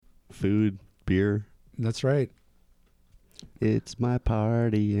food, beer. That's right. It's my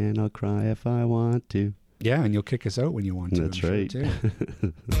party and I'll cry if I want to. Yeah, and you'll kick us out when you want to. That's right. Sure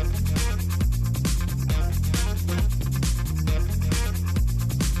too.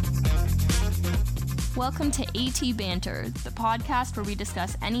 Welcome to AT Banter, the podcast where we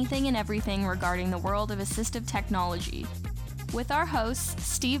discuss anything and everything regarding the world of assistive technology. With our hosts,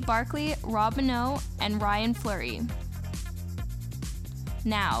 Steve Barkley, Rob Minot, and Ryan Fleury.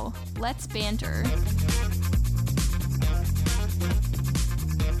 Now, let's banter.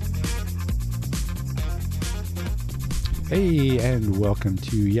 Hey, and welcome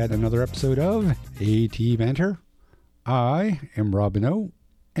to yet another episode of AT Banter. I am Rob Minot,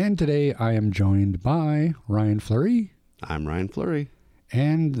 and today I am joined by Ryan Fleury. I'm Ryan Fleury.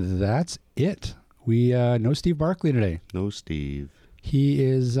 And that's it. We no Steve Barkley today. No Steve. He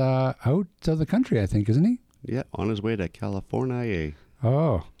is out of the country, I think, isn't he? Yeah, on his way to California.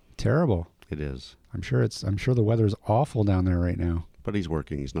 Oh, terrible. It is. I'm sure the weather's awful down there right now. But he's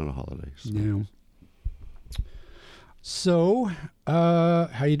working. He's not a holiday. So. Yeah. So,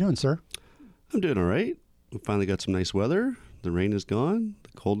 how you doing, sir? I'm doing all right. We finally got some nice weather. The rain is gone.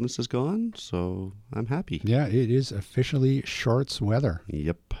 The coldness is gone. So I'm happy. Yeah, it is officially shorts weather.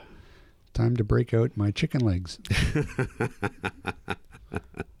 Yep. Time to break out my chicken legs.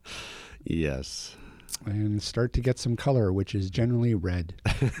 Yes. And start to get some color, which is generally red.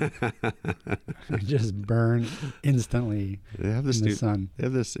 Just burn instantly in the sun. They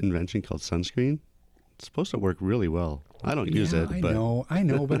have this invention called sunscreen. It's supposed to work really well. I don't use it. I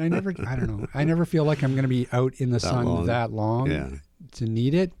know, but I don't know. I never feel like I'm going to be out in the sun that long to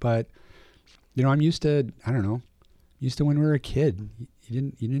need it. But, I'm used to when we were a kid,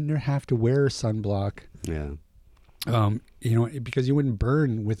 you didn't have to wear sunblock. Yeah. Because you wouldn't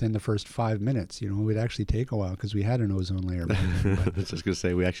burn within the first 5 minutes. It would actually take a while because we had an ozone layer. I was just going to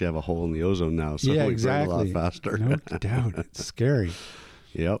say, we actually have a hole in the ozone now, so yeah, we exactly. burn a lot faster. No doubt. It's scary.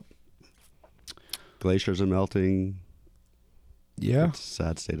 Yep. Glaciers are melting. Yeah. It's a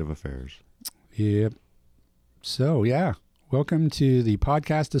sad state of affairs. Yep. So, yeah. Welcome to the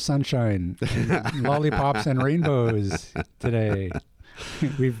podcast of sunshine, lollipops and rainbows today.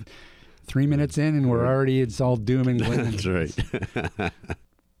 We've 3 minutes in and it's all doom and gloom. That's right.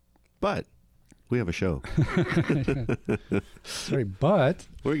 But we have a show. Sorry, but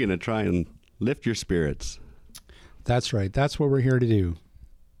we're going to try and lift your spirits. That's right. That's what we're here to do.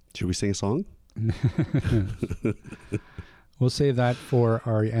 Should we sing a song? We'll save that for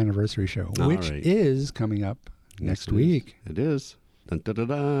our anniversary show, which is coming up next week. It is. Dun, da, da,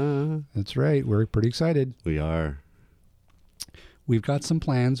 da. That's right. We're pretty excited. We are. We've got some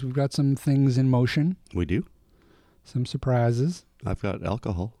plans. We've got some things in motion. We do. Some surprises. I've got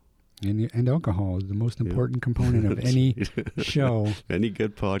alcohol. And alcohol is the most important component of any show. Any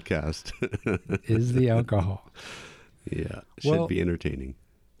good podcast. Is the alcohol. Yeah. Should be entertaining.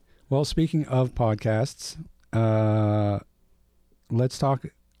 Well, speaking of podcasts, let's talk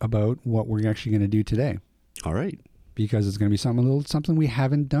about what we're actually going to do today. All right. Because it's going to be something we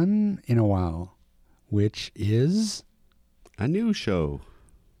haven't done in a while, which is a new show.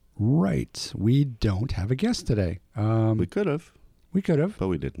 Right. We don't have a guest today. We could have. But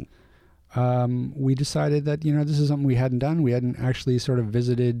we didn't. We decided that, this is something we hadn't done. We hadn't actually sort of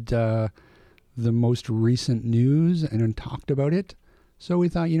visited the most recent news and then talked about it. So we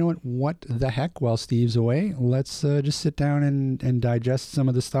thought, what the heck, while Steve's away, let's just sit down and digest some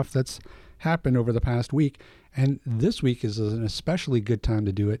of the stuff that's happened over the past week. And this week is an especially good time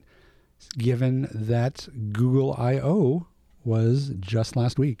to do it, given that Google I/O was just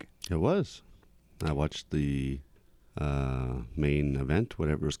last week. It was. I watched the main event,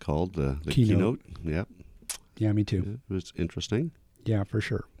 whatever it's called, the keynote. Yep. Yeah, me too. It was interesting. Yeah, for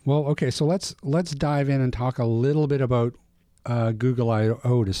sure. Well, okay, so let's dive in and talk a little bit about Google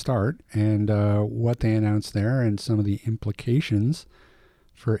I/O to start, and what they announced there and some of the implications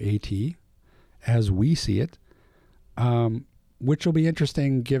for AT as we see it, which will be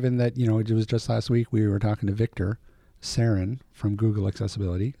interesting given that, it was just last week we were talking to Victor Sarin from Google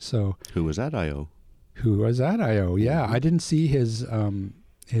Accessibility. So who was at I/O? Yeah, I didn't see his I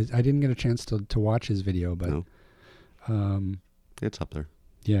didn't get a chance to watch his video, but no. It's up there.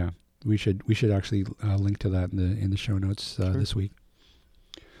 Yeah. We should actually link to that in the show notes this week.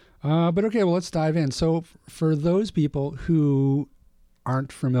 But okay, well, let's dive in. So for those people who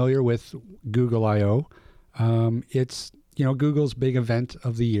aren't familiar with Google I/O, it's Google's big event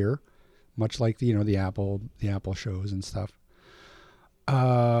of the year, much like the Apple shows and stuff.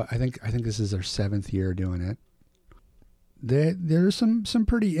 I think this is their 7th year doing it. There's some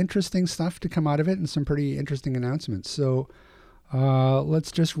pretty interesting stuff to come out of it and some pretty interesting announcements. So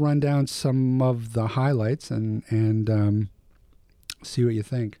Let's just run down some of the highlights and see what you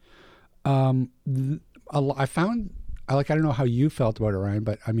think. I found, I don't know how you felt about it, Ryan,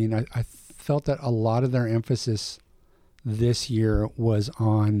 but I mean, I felt that a lot of their emphasis this year was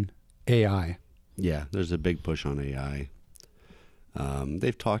on AI. Yeah, there's a big push on AI.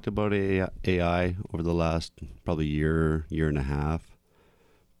 They've talked about AI over the last probably year and a half,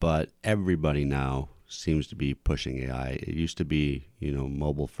 but everybody now seems to be pushing AI. It used to be,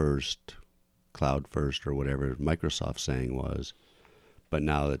 mobile first, cloud first, or whatever Microsoft's saying was, but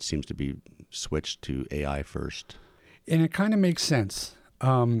now it seems to be switched to AI first. And it kind of makes sense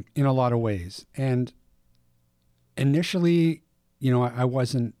in a lot of ways. And initially, I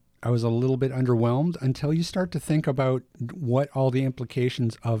was a little bit underwhelmed until you start to think about what all the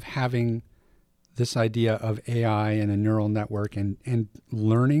implications of having this idea of AI and a neural network and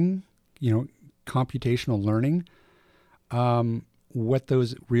learning, computational learning, what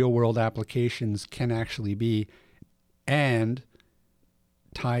those real world applications can actually be, and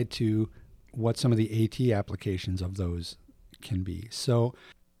tied to what some of the AT applications of those can be. So,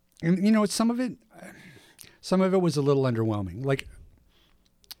 and some of it was a little underwhelming. Like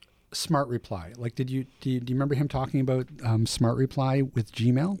Smart Reply. Like, do you remember him talking about Smart Reply with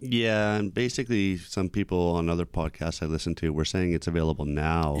Gmail? Yeah, and basically some people on other podcasts I listen to were saying it's available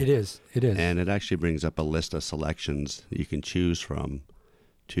now. It is. And it actually brings up a list of selections that you can choose from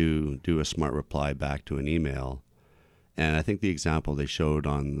to do a Smart Reply back to an email. And I think the example they showed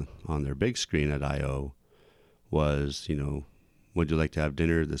on their big screen at I.O. was, would you like to have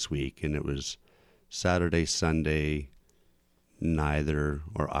dinner this week? And it was Saturday, Sunday, neither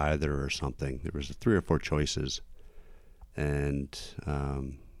or either or something. There was 3 or 4 choices. And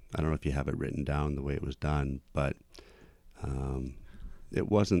I don't know if you have it written down the way it was done, but it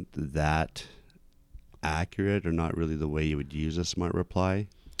wasn't that accurate, or not really the way you would use a Smart Reply.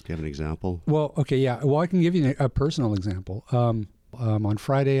 Do you have an example? Well, okay, yeah. Well, I can give you a personal example. On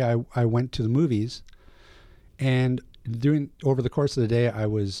Friday, I went to the movies, and over the course of the day, I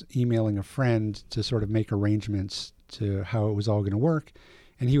was emailing a friend to sort of make arrangements to how it was all going to work.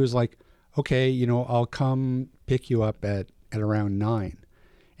 And he was like, okay, I'll come pick you up at around 9.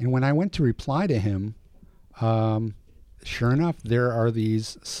 And when I went to reply to him, sure enough, there are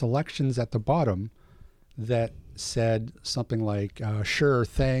these selections at the bottom that said something like, sure,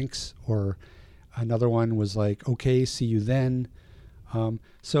 thanks, or another one was like, okay, see you then.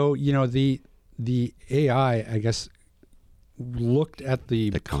 So, the AI, I guess, looked at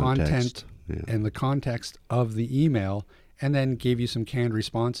the content and the context of the email, and then gave you some canned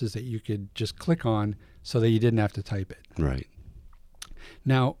responses that you could just click on so that you didn't have to type it. Right.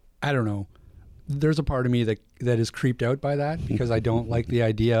 Now, I don't know. There's a part of me that is creeped out by that, because I don't like the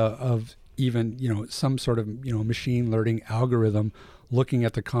idea of even, some sort of, machine learning algorithm looking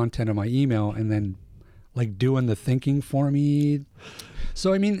at the content of my email and then like doing the thinking for me.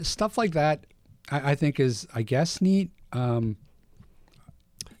 So, I mean, stuff like that, I think is, I guess, neat.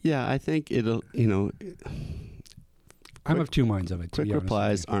 Yeah, I think it'll, I'm of two minds of it. Quick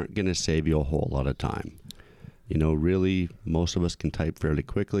replies aren't going to save you a whole lot of time. Really, most of us can type fairly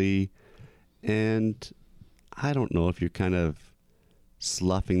quickly. And I don't know if you're kind of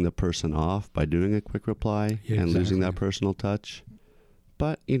sloughing the person off by doing a quick reply and losing that personal touch.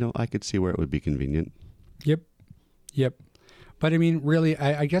 But, I could see where it would be convenient. Yep. But I mean, really,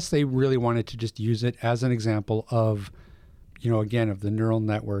 I guess they really wanted to just use it as an example of, again, of the neural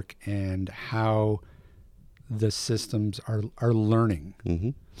network and how the systems are learning. Mm-hmm.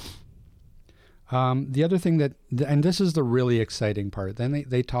 The other thing and this is the really exciting part, then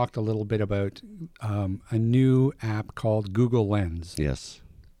they talked a little bit about a new app called Google Lens. Yes.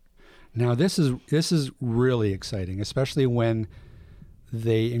 Now, this is really exciting, especially when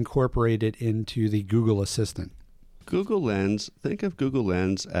they incorporate it into the Google Assistant. Google Lens, think of Google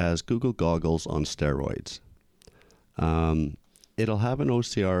Lens as Google Goggles on steroids. It'll have an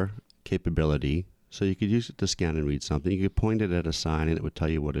OCR capability, so you could use it to scan and read something. You could point it at a sign and it would tell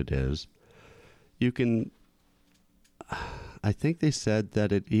you what it is. You can, I think they said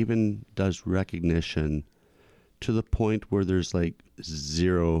that it even does recognition to the point where there's like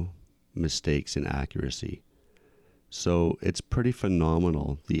 0 mistakes in accuracy. So it's pretty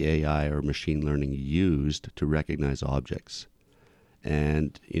phenomenal, the AI or machine learning used to recognize objects.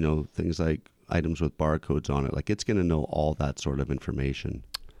 And, things like items with barcodes on it, like it's going to know all that sort of information.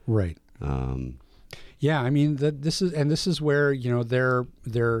 Right. Yeah, I mean, this is where,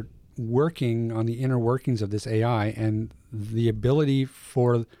 they're working on the inner workings of this AI and the ability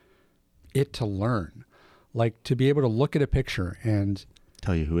for it to learn, like to be able to look at a picture and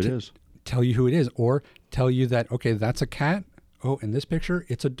tell you who it is, or tell you that, okay, that's a cat. oh, in this picture,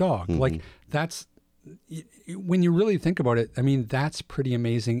 it's a dog. Mm-hmm. Like that's, when you really think about it, I mean, that's pretty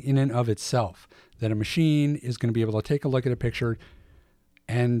amazing in and of itself, that a machine is going to be able to take a look at a picture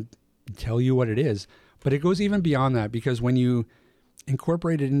and tell you what it is. But it goes even beyond that, because when you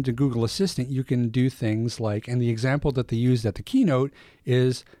incorporate it into Google Assistant, you can do things like, and the example that they used at the keynote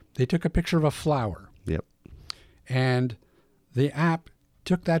is they took a picture of a flower. Yep. And the app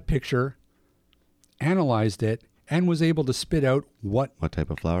took that picture, analyzed it, and was able to spit out what type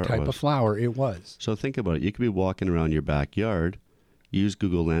of flower it was. So think about it. You could be walking around your backyard, use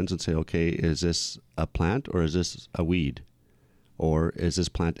Google Lens and say, okay, is this a plant or is this a weed? Or is this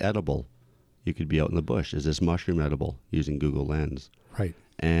plant edible? You could be out in the bush. Is this mushroom edible? Using Google Lens. Right.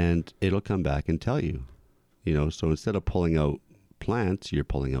 And it'll come back and tell you. So instead of pulling out plants, you're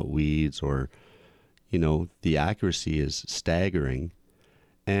pulling out weeds, or, the accuracy is staggering.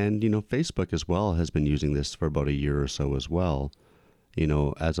 And, Facebook as well has been using this for about a year or so as well.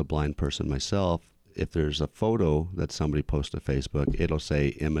 As a blind person myself, if there's a photo that somebody posts to Facebook, it'll say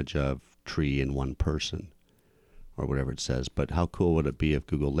image of tree in one person, or whatever it says. But how cool would it be if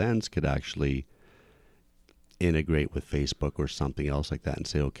Google Lens could actually integrate with Facebook or something else like that and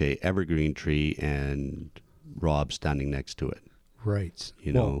say, okay, evergreen tree and Rob standing next to it. Right.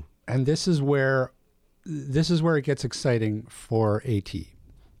 Well, and this is where it gets exciting for AT,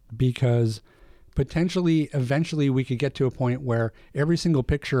 because potentially eventually we could get to a point where every single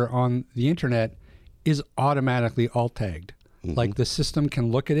picture on the internet is automatically alt tagged. Mm-hmm. Like the system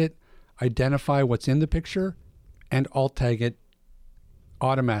can look at it, identify what's in the picture, and alt tag it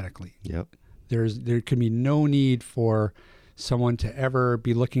automatically. Yep. There could be no need for someone to ever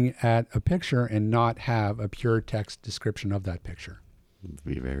be looking at a picture and not have a pure text description of that picture. It'd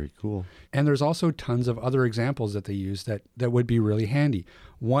be very cool. And there's also tons of other examples that they use that would be really handy.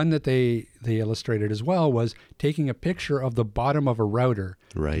 One that they illustrated as well was taking a picture of the bottom of a router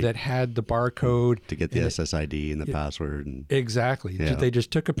that had the barcode. To get the SSID and the password. And exactly. Yeah. They just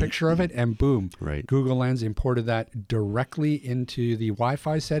took a picture of it and boom. Right. Google Lens imported that directly into the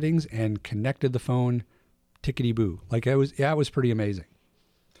Wi-Fi settings and connected the phone tickety-boo. Like it was pretty amazing.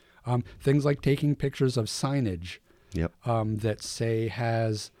 Things like taking pictures of signage. Yep. That say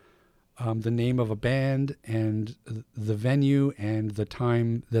has the name of a band and the venue and the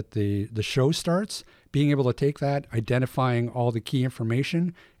time that the show starts, being able to take that, identifying all the key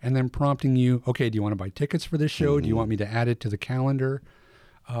information, and then prompting you, okay, do you want to buy tickets for this show? Mm-hmm. Do you want me to add it to the calendar?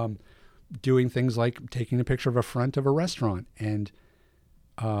 Doing things like taking a picture of a front of a restaurant and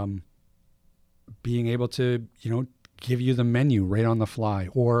being able to, give you the menu right on the fly,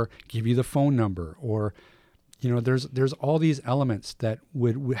 or give you the phone number, or there's all these elements that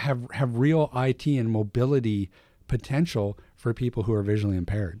would have real IT and mobility potential for people who are visually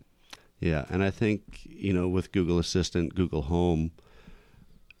impaired. Yeah, and I think, with Google Assistant, Google Home,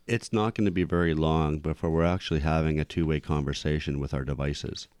 it's not going to be very long before we're actually having a two-way conversation with our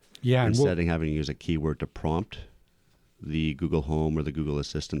devices. Yeah. Instead of having to use a keyword to prompt the Google Home or the Google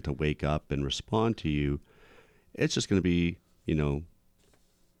Assistant to wake up and respond to you, it's just going to be,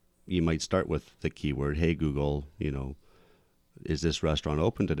 you might start with the keyword, hey, Google, is this restaurant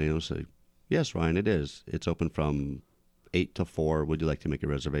open today? And it'll say, yes, Ryan, it is. It's open from 8 to 4. Would you like to make a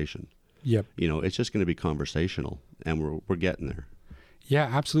reservation? Yep. It's just going to be conversational, and we're getting there. Yeah,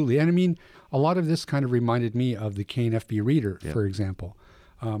 absolutely. And I mean, a lot of this kind of reminded me of the KNFB Reader, Yep. for example,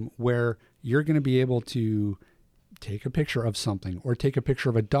 where you're going to be able to take a picture of something or take a picture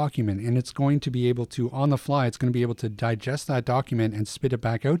of a document, and it's going to be able to, on the fly, it's going to be able to digest that document and spit it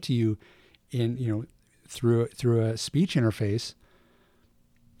back out to you in, through a speech interface.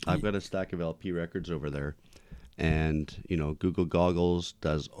 I've got a stack of LP records over there, and, Google Goggles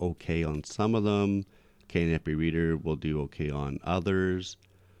does okay on some of them. KNFB Reader will do okay on others.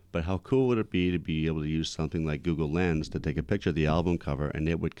 But how cool would it be to be able to use something like Google Lens to take a picture of the album cover, and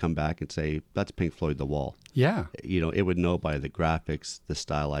it would come back and say, that's Pink Floyd The Wall. Yeah. It would know by the graphics, the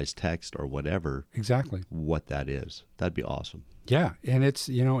stylized text, or whatever. Exactly. What that is. That'd be awesome. Yeah. And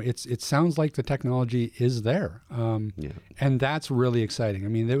it sounds like the technology is there. Yeah. And that's really exciting. I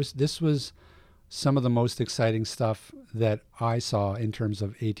mean, this was some of the most exciting stuff that I saw in terms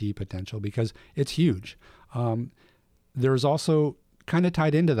of AT potential, because it's huge. There's also, kind of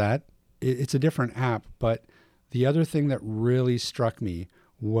tied into that, it's a different app, but the other thing that really struck me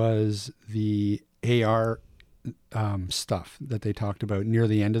was the AR stuff that they talked about near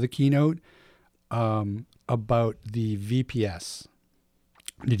the end of the keynote, about the VPS.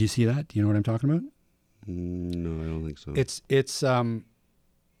 Did you see that? Do you know what I'm talking about? No, I don't think so.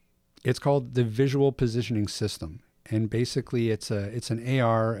 It's called the Visual Positioning System, and basically it's an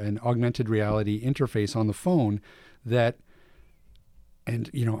AR, an augmented reality interface on the phone that and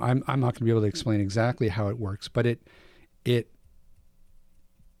I'm not going to be able to explain exactly how it works, but it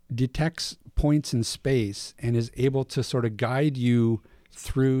detects points in space and is able to sort of guide you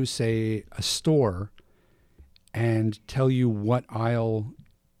through, say, a store and tell you what aisle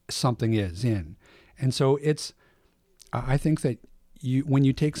something is in. And so I think that when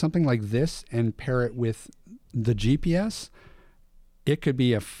you take something like this and pair it with the GPS, it could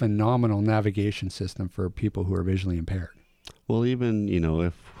be a phenomenal navigation system for people who are visually impaired. Well, even,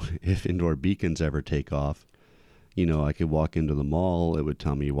 if indoor beacons ever take off, I could walk into the mall. It would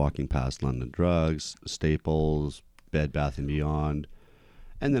tell me walking past London Drugs, Staples, Bed Bath & Beyond.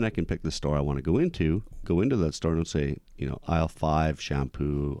 And then I can pick the store I want to go into that store and say, aisle 5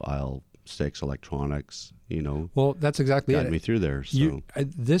 shampoo, aisle 6 electronics, Well, that's exactly guide it. me through there. So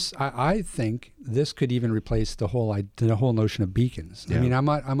I think this could even replace the whole notion of beacons. Yeah. I mean, I'm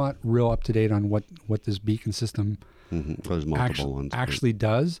not real up to date on what this beacon system there's multiple ones. actually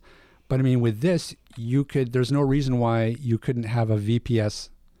does. But I mean, with this, there's no reason why you couldn't have a VPS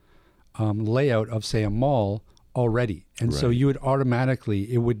layout of, say, a mall already. And so Right. you would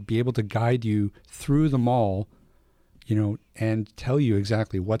it would be able to guide you through the mall, and tell you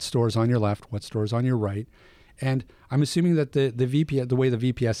exactly what store's on your left, what store's on your right. And I'm assuming that the way the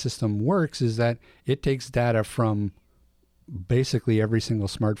VPS system works is that it takes data from basically every single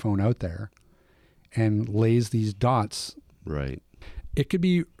smartphone out there and lays these dots. Right. It could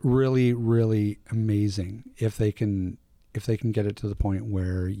be really, really amazing if they can get it to the point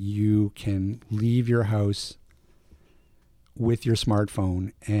where you can leave your house with your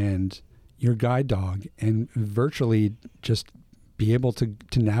smartphone and your guide dog and virtually just be able to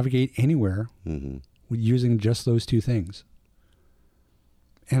navigate anywhere using just those two things.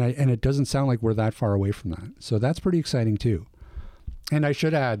 And it doesn't sound like we're that far away from that. So that's pretty exciting too. And I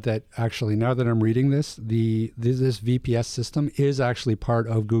should add that actually, now that I'm reading this VPS system is actually part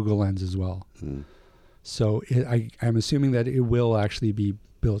of Google Lens as well. So I'm assuming that it will actually be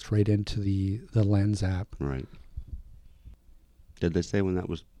built right into the Lens app. Right. Did they say when that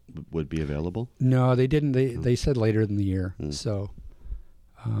would be available? No, they didn't. They said later in the year. So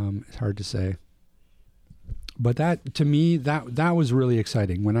it's hard to say. But that, to me, that was really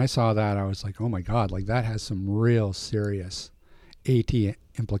exciting. When I saw that, I was like, oh my God, like that has some real serious AT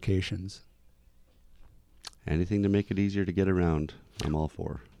implications. Anything to make it easier to get around, I'm all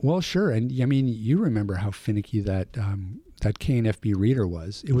for. Well, sure. And I mean, you remember how finicky that KNFB reader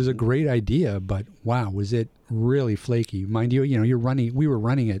was. It was a great idea, but wow, was it really flaky. Mind you, we were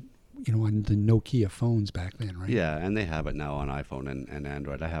running it, on the Nokia phones back then, right? Yeah, and they have it now on iPhone and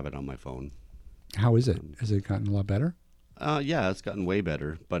Android. I have it on my phone. How is it? Has it gotten a lot better? Yeah, it's gotten way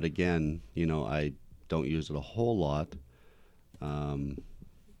better. But again, I don't use it a whole lot. And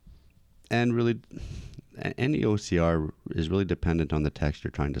really, any OCR is really dependent on the text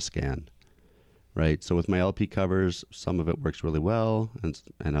you're trying to scan, right? So with my LP covers, some of it works really well,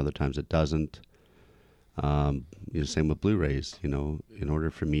 and other times it doesn't. Same with Blu-rays. In order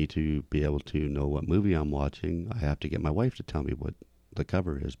for me to be able to know what movie I'm watching, I have to get my wife to tell me what the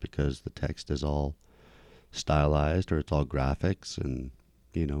cover is, because the text is all stylized or it's all graphics, and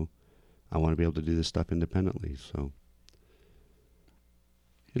I want to be able to do this stuff independently. So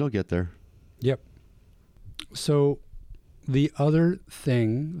it'll get there. Yep. So the other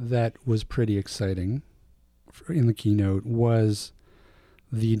thing that was pretty exciting in the keynote was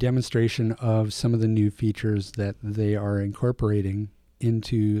the demonstration of some of the new features that they are incorporating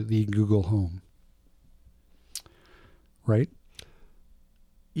into the Google Home. Right?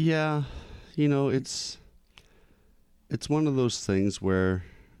 Yeah, it's one of those things where,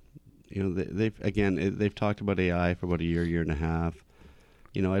 they've talked about AI for about a year and a half.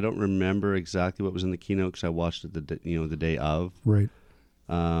 I don't remember exactly what was in the keynote because I watched it the day of. Right.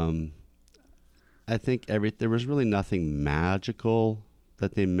 I think there was really nothing magical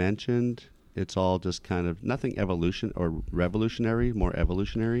that they mentioned. It's all just kind of nothing revolutionary, more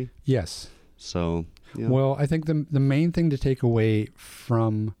evolutionary. Yes. So, Well, I think the main thing to take away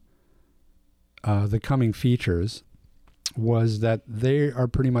from the coming features was that they are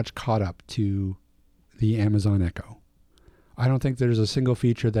pretty much caught up to the Amazon Echo. I don't think there's a single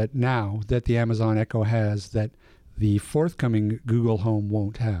feature that the Amazon Echo has that the forthcoming Google Home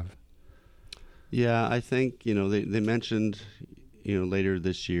won't have. Yeah, I think, they mentioned, later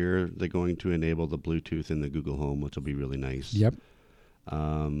this year, they're going to enable the Bluetooth in the Google Home, which will be really nice. Yep.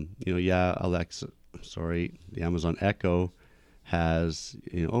 The Amazon Echo has,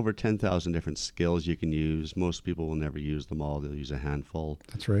 over 10,000 different skills you can use. Most people will never use them all. They'll use a handful.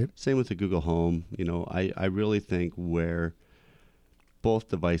 That's right. Same with the Google Home. I really think where both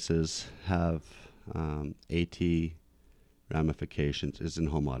devices have AT ramifications is in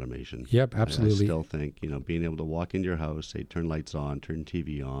home automation. Yep, absolutely. I still think, being able to walk into your house, say, turn lights on, turn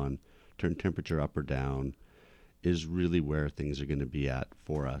TV on, turn temperature up or down, is really where things are going to be at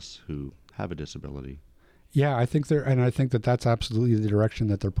for us who have a disability. Yeah, I think that that's absolutely the direction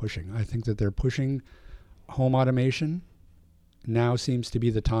that they're pushing. I think that they're pushing home automation. Now seems to be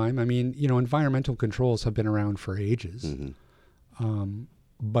the time. I mean, environmental controls have been around for ages,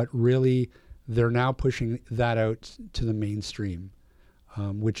 but really they're now pushing that out to the mainstream,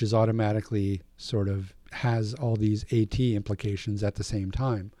 which is automatically sort of has all these AT implications at the same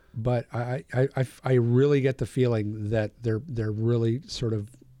time. But I really get the feeling that they're really sort of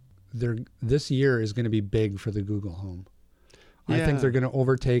this year is going to be big for the Google Home. Yeah. I think they're going to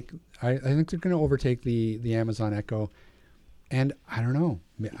overtake. I think they're going to overtake the Amazon Echo, and I don't know.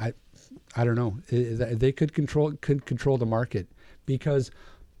 I don't know. They could control the market, because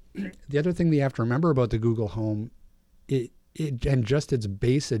the other thing that you have to remember about the Google Home, it and just its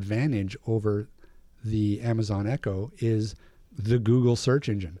base advantage over the Amazon Echo is the Google search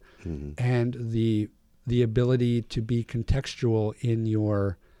engine, and the ability to be contextual in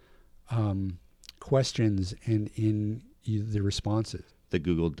your questions and in the responses. The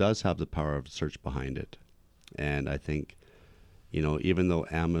Google does have the power of search behind it. And I think, even though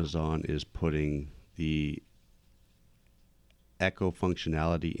Amazon is putting the Echo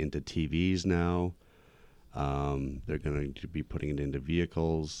functionality into TVs now, they're going to be putting it into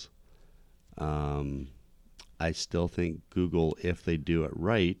vehicles. I still think Google, if they do it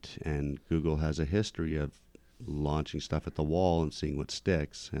right, and Google has a history of launching stuff at the wall and seeing what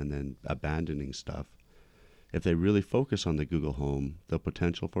sticks and then abandoning stuff. If they really focus on the Google Home, the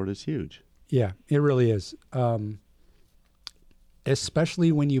potential for it is huge. Yeah, it really is.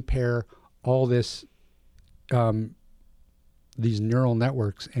 Especially when you pair all this, these neural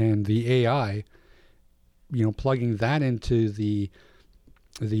networks and the AI, plugging that into the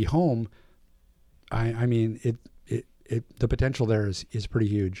home. I mean, the potential there is pretty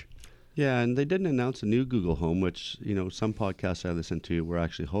huge. Yeah, and they didn't announce a new Google Home, which, some podcasts I listen to were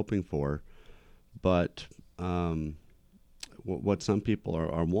actually hoping for. But what some people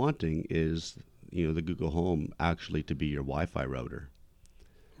are wanting is, the Google Home actually to be your Wi-Fi router.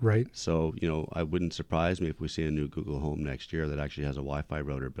 Right. So, I wouldn't surprise me if we see a new Google Home next year that actually has a Wi-Fi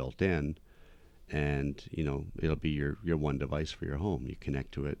router built in. And, it'll be your one device for your home. You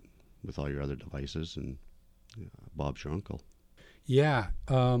connect to it with all your other devices, and Bob's your uncle. Yeah.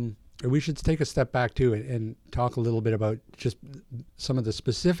 We should take a step back too and talk a little bit about just some of the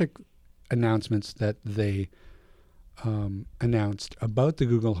specific announcements that they announced about the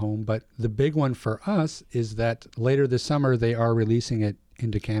Google Home. But the big one for us is that later this summer they are releasing it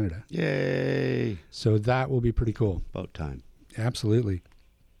into Canada. Yay! So that will be pretty cool. About time. Absolutely.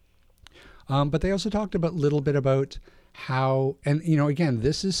 But they also talked a little bit about how, and again,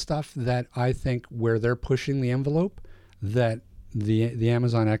 this is stuff that I think where they're pushing the envelope that the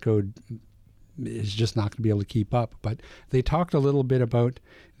Amazon Echo is just not going to be able to keep up. But they talked a little bit about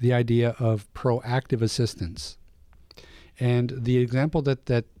the idea of proactive assistance. And the example that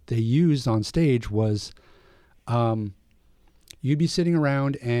they used on stage was you'd be sitting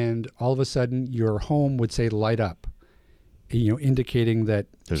around and all of a sudden your home would say light up, indicating that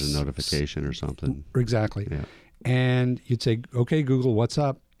there's a notification or something. Exactly. Yeah. And you'd say, okay, Google, what's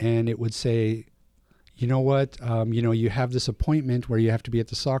up? And it would say, you know what, you have this appointment where you have to be at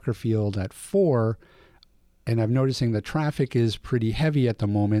the soccer field at 4, and I'm noticing the traffic is pretty heavy at the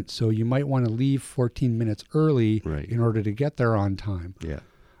moment, so you might want to leave 14 minutes early in order to get there on time. Yeah.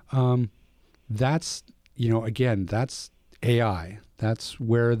 That's, again, that's AI. That's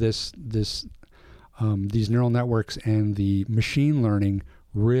where these neural networks and the machine learning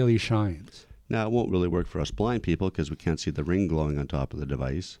really shines. Now, it won't really work for us blind people because we can't see the ring glowing on top of the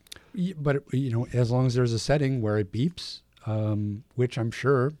device. But, as long as there's a setting where it beeps, which I'm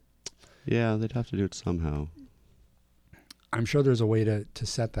sure. Yeah, they'd have to do it somehow. I'm sure there's a way to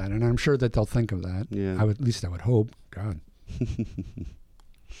set that, and I'm sure that they'll think of that. Yeah. At least I would hope. God.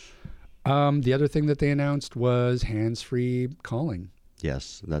 The other thing that they announced was hands-free calling.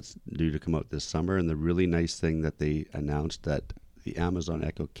 Yes, that's due to come out this summer. And the really nice thing that they announced that the Amazon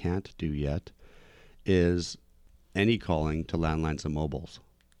Echo can't do yet is any calling to landlines and mobiles.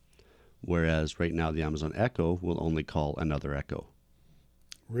 Whereas right now the Amazon Echo will only call another Echo.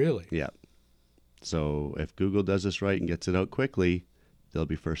 Really? Yeah. So if Google does this right and gets it out quickly, they'll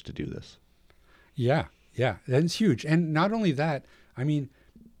be first to do this. Yeah. That's huge. And not only that, I mean,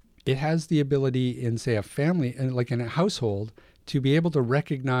 it has the ability in, say, a family, and like in a household, to be able to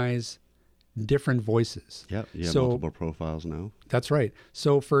recognize different voices. Yep. You have multiple profiles now. That's right.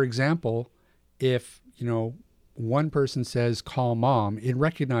 So, for example, if, one person says, call mom, it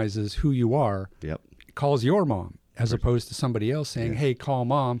recognizes who you are, Yep. calls your mom, as opposed to somebody else saying, hey, call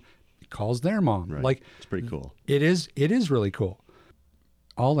mom, it calls their mom. Right. Like, it's pretty cool. it is really cool.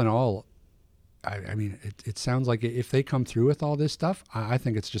 All in all, I mean, it sounds like if they come through with all this stuff, I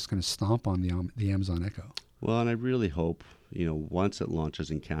think it's just going to stomp on the Amazon Echo. Well, and I really hope, once it launches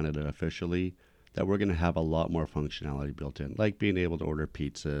in Canada officially, that we're going to have a lot more functionality built in, like being able to order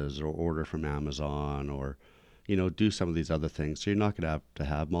pizzas or order from Amazon or, do some of these other things. So you're not going to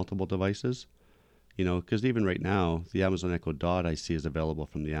have multiple devices, because even right now, the Amazon Echo Dot I see is available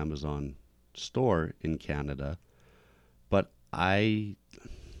from the Amazon store in Canada, but I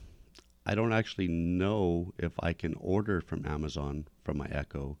don't actually know if I can order from Amazon from my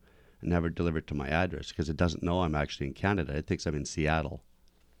Echo and have it delivered to my address, because it doesn't know I'm actually in Canada. It thinks I'm in Seattle.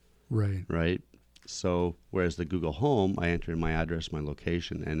 Right. So whereas the Google Home, I enter in my address, my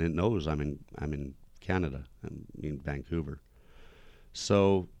location, and it knows I'm in Canada. I'm in Vancouver.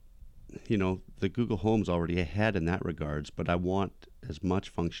 So, the Google Home's already ahead in that regards, but I want as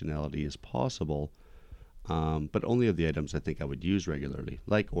much functionality as possible. But only of the items I think I would use regularly,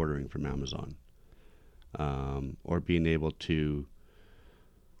 like ordering from Amazon, or being able to,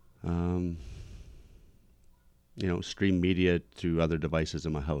 stream media through other devices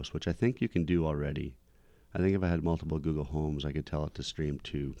in my house, which I think you can do already. I think if I had multiple Google Homes, I could tell it to stream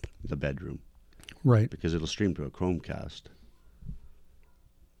to the bedroom. Right. Because it'll stream to a Chromecast.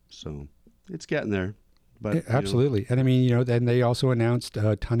 So it's getting there. But absolutely. And I mean, then they also announced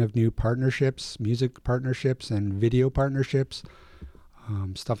a ton of new partnerships, music partnerships and video partnerships,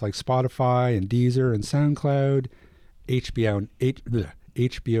 stuff like Spotify and Deezer and SoundCloud.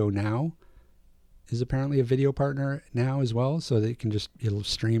 HBO Now is apparently a video partner now as well, so that it'll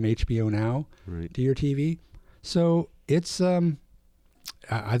stream HBO Now to your TV. So it's,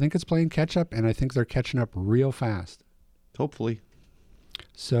 I think it's playing catch up, and I think they're catching up real fast. Hopefully.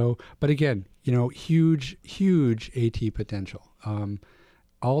 So, but again, huge AT potential.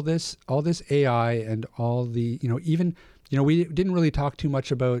 All this AI and all the, we didn't really talk too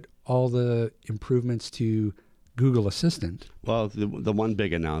much about all the improvements to Google Assistant. Well, the one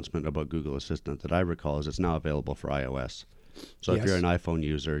big announcement about Google Assistant that I recall is it's now available for iOS. So if you're an iPhone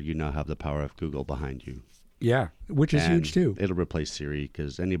user, you now have the power of Google behind you. Yeah, which is huge too. It'll replace Siri,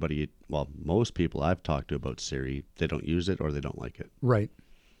 because most people I've talked to about Siri, they don't use it or they don't like it. Right.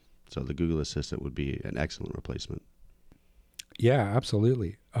 So the Google Assistant would be an excellent replacement. Yeah,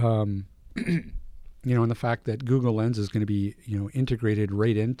 absolutely. And the fact that Google Lens is going to be, integrated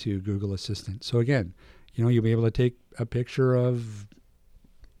right into Google Assistant. So again, you'll be able to take a picture of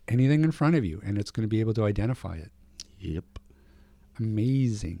anything in front of you, and it's going to be able to identify it. Yep.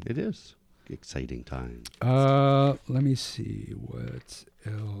 Amazing. It is. Exciting time. Let me see what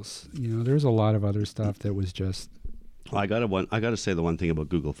else. There's a lot of other stuff that was just. I got to say the one thing about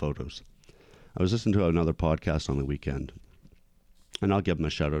Google Photos. I was listening to another podcast on the weekend, and I'll give them a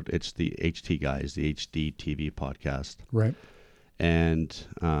shout out. It's the HT guys, the HD TV podcast. Right. And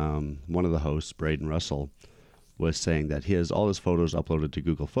one of the hosts, Braden Russell, was saying that he has all his photos uploaded to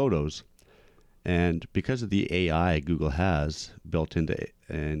Google Photos, and because of the AI Google has built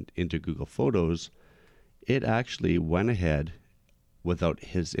into Google Photos, it actually went ahead without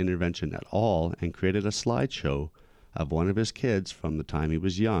his intervention at all and created a slideshow of one of his kids from the time he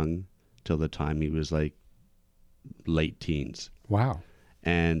was young till the time he was like late teens. Wow.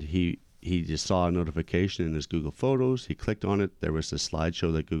 And he just saw a notification in his Google Photos. He clicked on it. There was this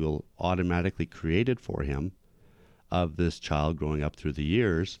slideshow that Google automatically created for him of this child growing up through the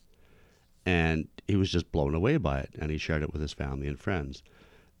years. And he was just blown away by it. And he shared it with his family and friends.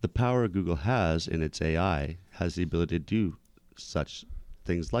 The power Google has in its AI has the ability to do such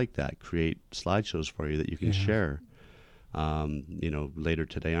things like that, create slideshows for you that you can share. Later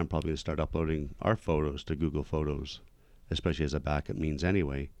today, I'm probably going to start uploading our photos to Google Photos, especially as a backup means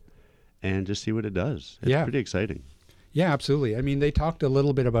anyway, and just see what it does. It's pretty exciting. Yeah, absolutely. I mean, they talked a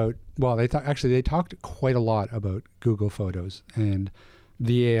little bit about, they talked quite a lot about Google Photos and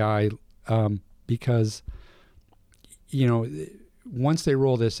the AI because, once they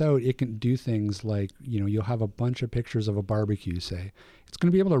roll this out, it can do things like, you'll have a bunch of pictures of a barbecue, say. It's going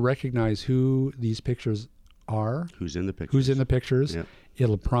to be able to recognize who these pictures are. Who's in the pictures. Yep.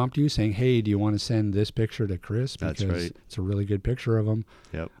 It'll prompt you saying, hey, do you want to send this picture to Chris? Because it's a really good picture of him.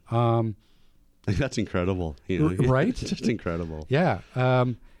 Yep. That's incredible. Right? It's just incredible. Yeah.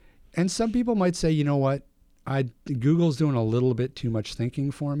 And some people might say, you know what? Google's doing a little bit too much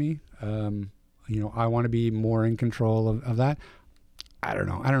thinking for me. I want to be more in control of that. I don't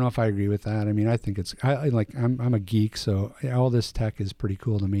know. I don't know if I agree with that. I mean, I think I'm a geek, so all this tech is pretty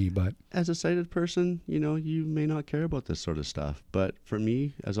cool to me. But as a sighted person, you may not care about this sort of stuff. But for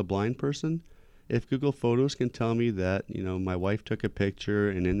me, as a blind person, if Google Photos can tell me that, my wife took a picture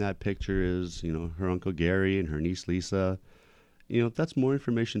and in that picture is, her Uncle Gary and her niece Lisa, that's more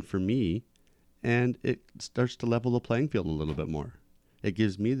information for me, and it starts to level the playing field a little bit more. It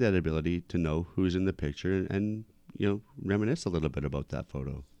gives me that ability to know who's in the picture and reminisce a little bit about that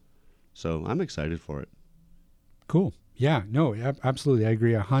photo. So I'm excited for it. Cool. Yeah, no, absolutely. I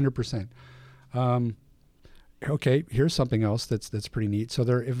agree 100%. Okay, here's something else that's pretty neat. So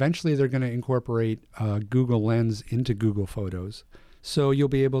they're going to incorporate Google Lens into Google Photos. So you'll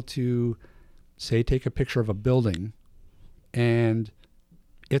be able to, say, take a picture of a building, and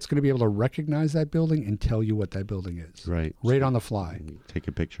it's going to be able to recognize that building and tell you what that building is. Right. Right on the fly. Take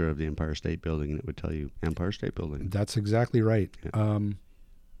a picture of the Empire State Building and it would tell you Empire State Building. That's exactly right. Yeah.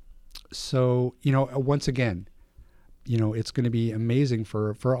 So, once again, it's going to be amazing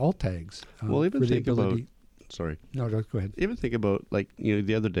for alt tags. Well, even think about... Sorry. No, go ahead. Even think about,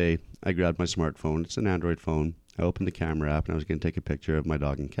 the other day, I grabbed my smartphone. It's an Android phone. I opened the camera app and I was going to take a picture of my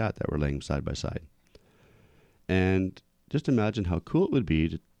dog and cat that were laying side by side. And just imagine how cool it would be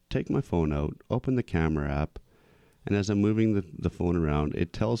to take my phone out, open the camera app, and as I'm moving the phone around,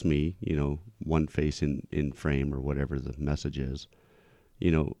 it tells me, one face in frame or whatever the message is.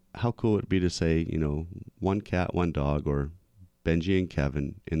 How cool it would be to say, one cat, one dog, or Benji and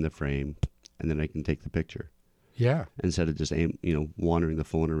Kevin in the frame, and then I can take the picture. Yeah. Instead of just wandering the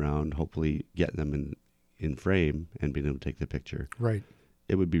phone around, hopefully getting them in frame and being able to take the picture. Right.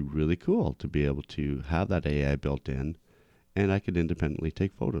 It would be really cool to be able to have that AI built in, and I could independently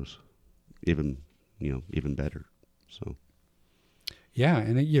take photos, even better. So. Yeah,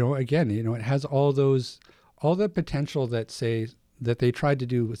 and again, it has all the potential that they tried to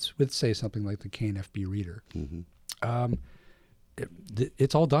do with say something like the KNFB reader. Mm-hmm.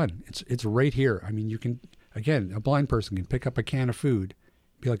 It's all done. It's right here. I mean, you can, again, a blind person can pick up a can of food,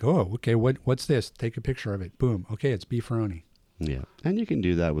 be like, oh, okay, what's this? Take a picture of it. Boom. Okay, it's beefaroni. Yeah, and you can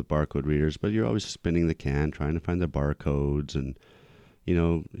do that with barcode readers, but you're always spinning the can, trying to find the barcodes, and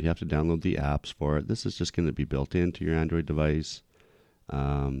you have to download the apps for it. This is just going to be built into your Android device.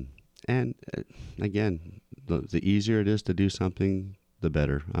 And again, the easier it is to do something, the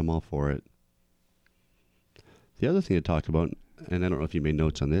better. I'm all for it. The other thing I talked about, and I don't know if you made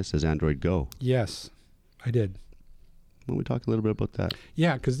notes on this, is Android Go. Yes, I did. Why don't we talk a little bit about that?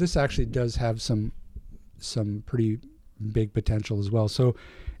 Yeah, because this actually does have some pretty big potential as well. So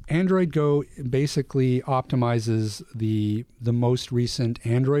Android Go basically optimizes the most recent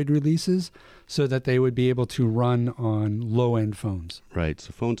Android releases so that they would be able to run on low-end phones. Right.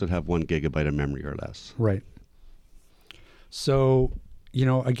 So phones that have 1 gigabyte of memory or less. Right. So,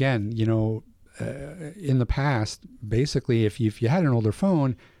 again, in the past, basically, if you had an older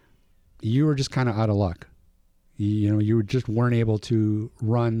phone, you were just kind of out of luck. You just weren't able to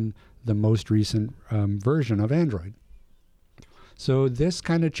run the most recent version of Android. So this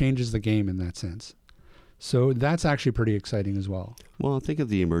kind of changes the game in that sense. So that's actually pretty exciting as well. Well, think of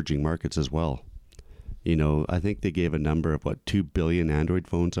the emerging markets as well. I think they gave a number of 2 billion Android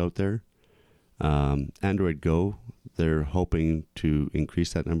phones out there. Android Go, they're hoping to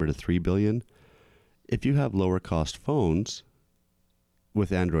increase that number to 3 billion. If you have lower cost phones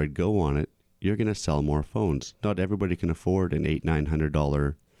with Android Go on it, you're going to sell more phones. Not everybody can afford an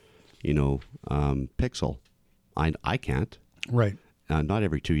 $800-900, Pixel. I can't. Right. Not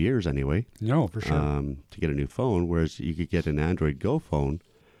every 2 years anyway. No, for sure. To get a new phone, whereas you could get an Android Go phone,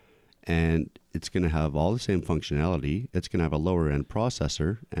 and it's going to have all the same functionality. It's going to have a lower end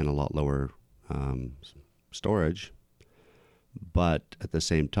processor and a lot lower storage. But at the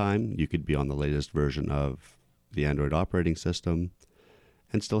same time, you could be on the latest version of the Android operating system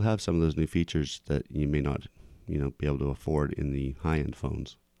and still have some of those new features that you may not, be able to afford in the high-end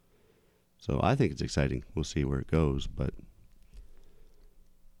phones. So I think it's exciting. We'll see where it goes, but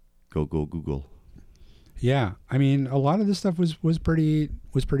go Google. Yeah, I mean, a lot of this stuff was pretty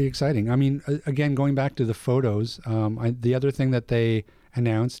exciting. I mean, again, going back to the photos, the other thing that they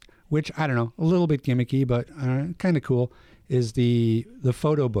announced, which I don't know, a little bit gimmicky, but kind of cool, is the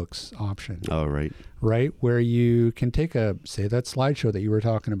photo books option. Oh, right. Right, where you can take say that slideshow that you were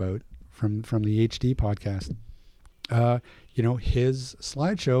talking about from the HD podcast. His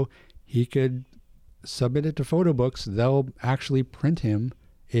slideshow, he could submit it to photo books. They'll actually print him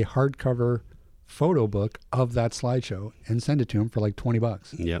a hardcover photo book of that slideshow and send it to him for like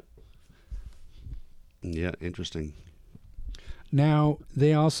 $20. Yep. Yeah, interesting. Now,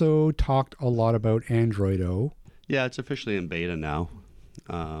 they also talked a lot about Android O. Yeah, it's officially in beta now.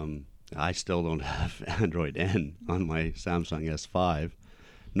 I still don't have Android N on my Samsung S5,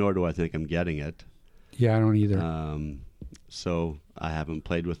 nor do I think I'm getting it. Yeah, I don't either. So I haven't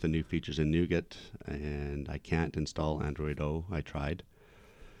played with the new features in Nougat, and I can't install Android O. I tried.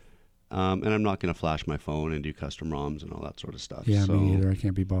 And I'm not going to flash my phone and do custom ROMs and all that sort of stuff. Yeah, so, me neither. I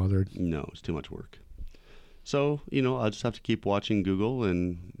can't be bothered. No, it's too much work. So, I'll just have to keep watching Google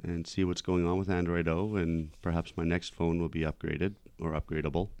and see what's going on with Android O, and perhaps my next phone will be upgraded or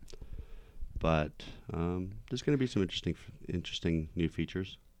upgradable. But there's going to be some interesting new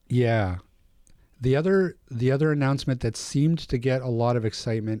features. Yeah. The other announcement that seemed to get a lot of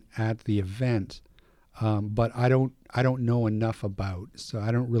excitement at the event, but I don't know enough about, so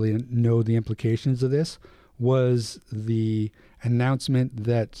I don't really know the implications of this, was the announcement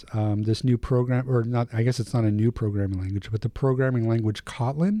that this new program, or not, I guess it's not a new programming language, but the programming language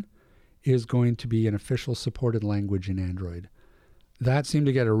Kotlin is going to be an official supported language in Android. That seemed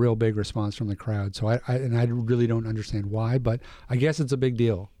to get a real big response from the crowd. So I really don't understand why, but I guess it's a big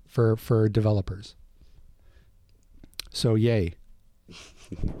deal for developers. So yay.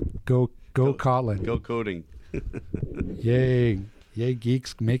 Go Kotlin. Go coding. Yay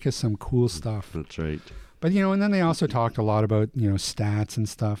geeks, make us some cool stuff. That's right. But and then they also talked a lot about stats and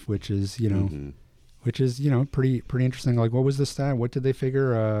stuff, which is pretty interesting. Like, what was the stat? What did they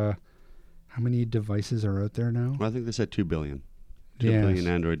figure? How many devices are out there now? Well, I think they said 2 billion. 2 billion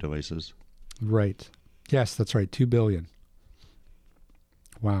Android devices. Right. Yes, that's right. 2 billion.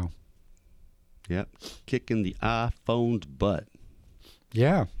 Wow. Yep. Kicking the iPhone's butt.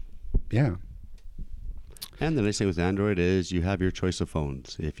 Yeah. Yeah. And the nice thing with Android is you have your choice of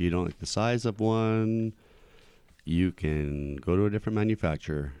phones. If you don't like the size of one, you can go to a different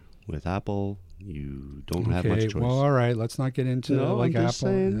manufacturer. With Apple, you don't have much choice. Well, all right. Let's not get into I'm Apple. just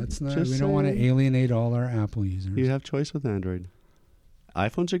saying, We don't want to alienate all our Apple users. You have choice with Android.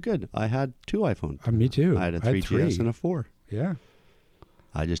 iPhones are good. I had 2 iPhones. Me too. I had a 3GS and a 4. Yeah.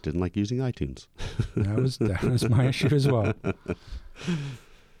 I just didn't like using iTunes. That was my issue as well.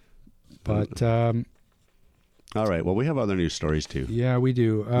 But all right. Well, we have other news stories too. Yeah, we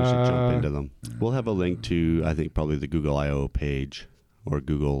do. We should jump into them. We'll have a link to, I think, probably the Google I/O page or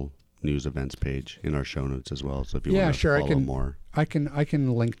Google News Events page in our show notes as well. So if you want to follow more, I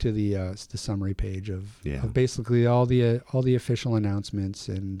can link to the summary page of basically all the official announcements,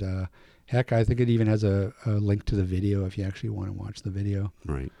 and heck, I think it even has a link to the video if you actually want to watch the video.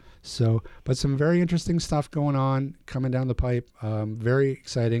 Right. So, but some very interesting stuff going on, coming down the pipe. Very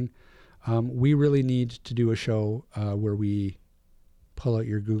exciting. We really need to do a show where we pull out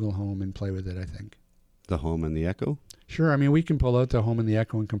your Google Home and play with it, I think. The Home and the Echo? Sure. I mean, we can pull out the Home and the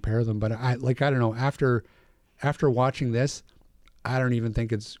Echo and compare them, but I don't know. After watching this, I don't even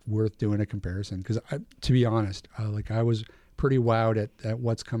think it's worth doing a comparison because, to be honest, I was pretty wowed at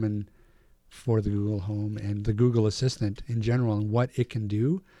what's coming for the Google Home and the Google Assistant in general and what it can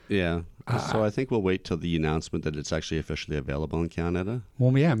do. Yeah. So I think we'll wait till the announcement that it's actually officially available in Canada.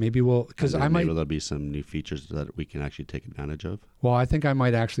 Well, yeah, maybe we'll, because maybe there'll be some new features that we can actually take advantage of. Well, I think I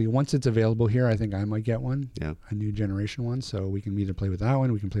might actually, once it's available here, I think I might get one. Yeah. A new generation one, so we can either play with that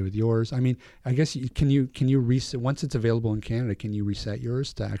one, we can play with yours. I mean, I guess can you reset once it's available in Canada? Can you reset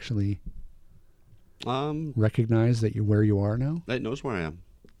yours to actually recognize that where you are now? It knows where I am.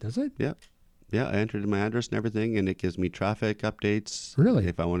 Does it? Yeah. Yeah, I entered my address and everything, and it gives me traffic updates. Really?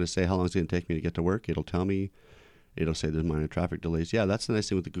 If I want to say how long it's going to take me to get to work, it'll tell me. It'll say there's minor traffic delays. Yeah, that's the nice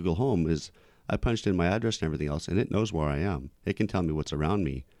thing with the Google Home is I punched in my address and everything else, and it knows where I am. It can tell me what's around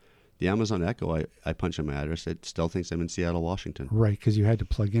me. The Amazon Echo, I punch in my address. It still thinks I'm in Seattle, Washington. Right, because you had to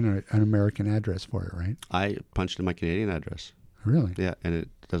plug in an American address for it, right? I punched in my Canadian address. Really? Yeah, and it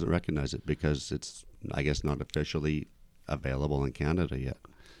doesn't recognize it because it's, I guess, not officially available in Canada yet.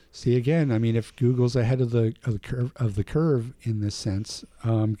 See, again, I mean, if Google's ahead of the curve in this sense,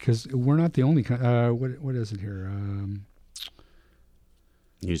 because we're not the only. What is it here?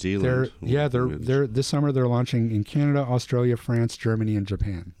 New Zealand. They're this summer they're launching in Canada, Australia, France, Germany, and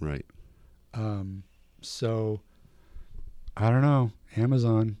Japan. Right. So I don't know.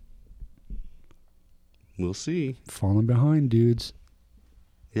 Amazon. We'll see. Falling behind, dudes.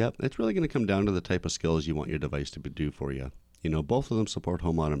 Yep, it's really going to come down to the type of skills you want your device to do for you. You know, both of them support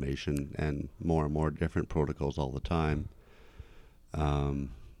home automation and more different protocols all the time.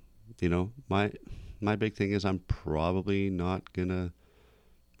 You know, my big thing is I'm probably not gonna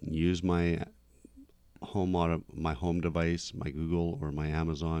use my home device, my Google or my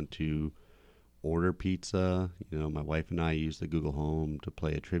Amazon to order pizza. You know, my wife and I use the Google Home to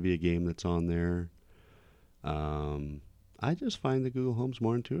play a trivia game that's on there. I just find the Google Home's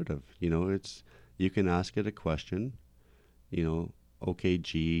more intuitive. You know, you can ask it a question. You know, okay,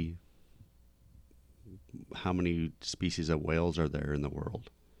 gee, how many species of whales are there in the world?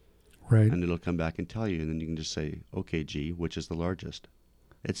 Right. And it'll come back and tell you, and then you can just say, okay, gee, which is the largest?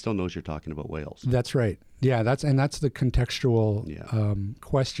 It still knows you're talking about whales. That's right. Yeah, that's the contextual Yeah.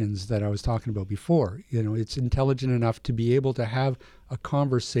 questions that I was talking about before. You know, it's intelligent enough to be able to have a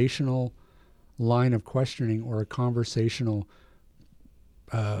conversational line of questioning or a conversational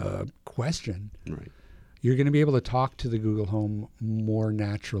question. Right. You're going to be able to talk to the Google Home more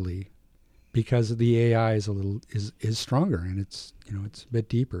naturally because the AI is is stronger, and it's a bit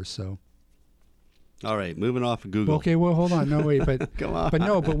deeper. So. All right, moving off of Google. Okay, well, hold on. No, wait, but Come on.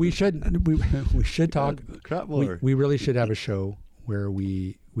 but we should talk. Crap more. We really should have a show where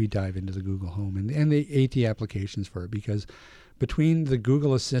we dive into the Google Home and the AT applications for it, because between the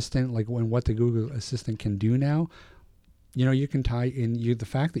Google Assistant, like what the Google Assistant can do now, you can tie in the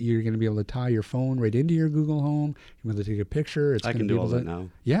fact that you're going to be able to tie your phone right into your Google Home. You're able to take a picture. I can do all that now.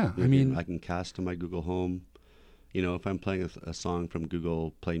 Yeah, I can cast to my Google Home. If I'm playing a song from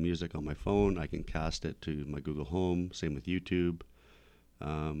Google Play Music on my phone, I can cast it to my Google Home. Same with YouTube.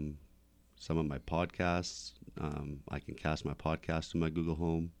 Some of my podcasts, I can cast my podcast to my Google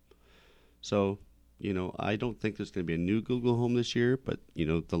Home. So, I don't think there's going to be a new Google Home this year, but,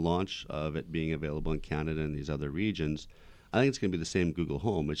 the launch of it being available in Canada and these other regions, I think it's going to be the same Google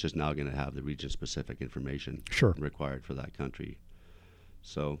Home. It's just now going to have the region-specific information required for that country.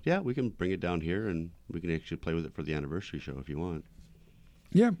 So, yeah, we can bring it down here, and we can actually play with it for the anniversary show if you want.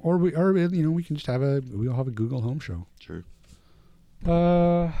 Yeah, or we can just we'll have a Google Home show. Sure.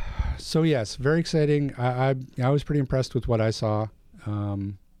 So yes, very exciting. I was pretty impressed with what I saw,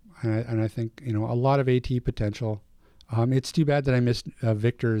 and I think a lot of AT potential. It's too bad that I missed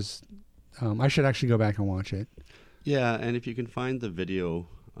Victor's. I should actually go back and watch it. Yeah, and if you can find the video,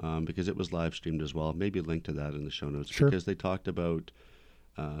 because it was live streamed as well, maybe link to that in the show notes. Sure. Because they talked about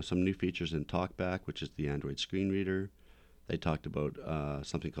some new features in TalkBack, which is the Android screen reader. They talked about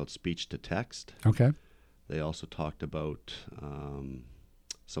something called speech to text. Okay. They also talked about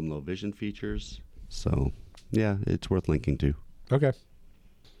some low vision features. So, yeah, it's worth linking to. Okay.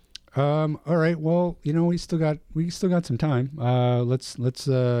 All right. Well, we still got some time. Let's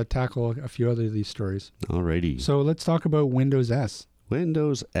tackle a few other of these stories. Alrighty. So let's talk about Windows S.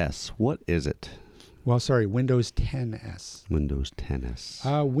 Windows S. What is it? Well, sorry, Windows 10S. Windows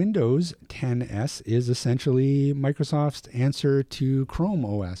 10S. Windows 10S is essentially Microsoft's answer to Chrome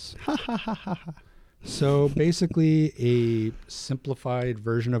OS. So basically a simplified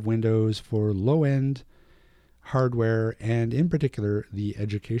version of Windows for low-end hardware and, in particular, the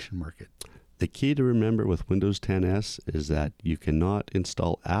education market. The key to remember with Windows 10S is that you cannot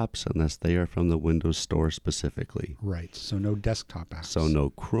install apps unless they are from the Windows Store specifically. Right, so no desktop apps. So no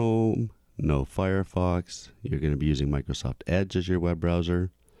Chrome, no Firefox. You're going to be using Microsoft Edge as your web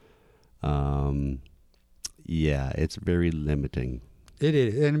browser. Yeah, it's very limiting. It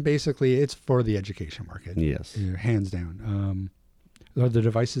is, and basically it's for the education market. Yes. Hands down. The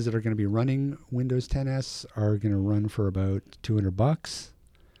devices that are going to be running Windows 10S are going to run for about $200.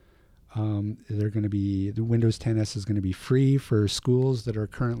 The Windows 10S is going to be free for schools that are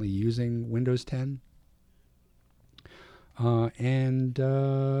currently using Windows 10. Yeah.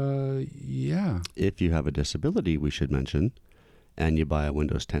 If you have a disability, we should mention, and you buy a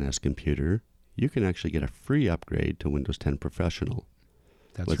Windows 10S computer, you can actually get a free upgrade to Windows 10 Professional.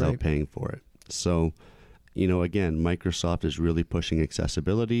 That's without right. paying for it. So, again, Microsoft is really pushing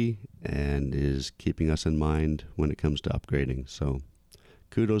accessibility and is keeping us in mind when it comes to upgrading. So,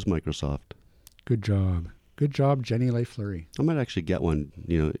 kudos, Microsoft. Good job. Good job, Jenny LeFleury. I might actually get one,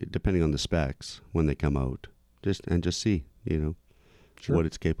 depending on the specs when they come out. Just see, Sure. what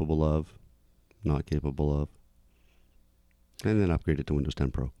it's capable of, not capable of. And then upgrade it to Windows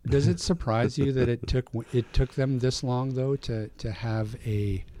 10 Pro. Does it surprise you that it took them this long though to have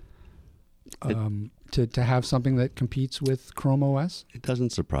a to have something that competes with Chrome OS? It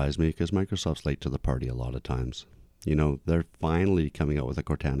doesn't surprise me because Microsoft's late to the party a lot of times. They're finally coming out with a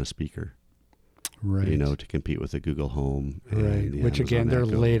Cortana speaker. Right. To compete with the Google Home. Right. Which Amazon again, they're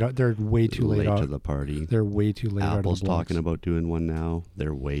Echo. late. They're way too late to the party. They're way too late. Apple's out of the blocks. talking about doing one now.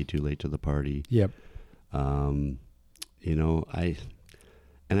 They're way too late to the party. Yep.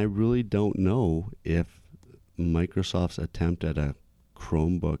 I really don't know if Microsoft's attempt at a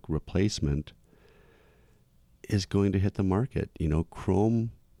Chromebook replacement is going to hit the market.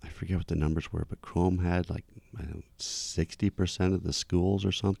 Chrome, I forget what the numbers were, but Chrome had 60% of the schools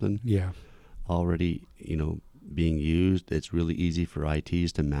or something. Yeah. Already, being used. It's really easy for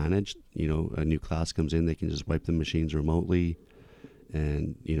ITs to manage. A new class comes in, they can just wipe the machines remotely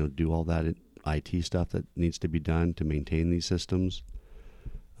and, do all that IT stuff that needs to be done to maintain these systems.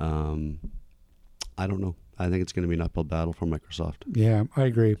 I don't know. I think it's going to be an uphill battle for Microsoft. Yeah, I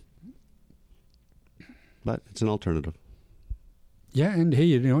agree. But it's an alternative. Yeah, and hey,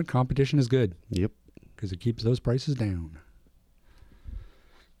 you know what? Competition is good. Yep. Because it keeps those prices down.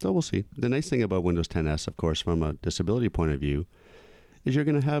 So we'll see. The nice thing about Windows 10S, of course, from a disability point of view, is you're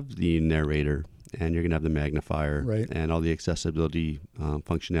going to have the narrator and you're going to have the magnifier Right. and all the accessibility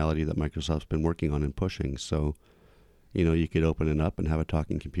functionality that Microsoft's been working on and pushing. So, you know, you could open it up and have a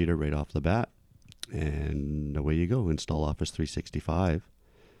talking computer right off the bat. And away you go. Install Office 365.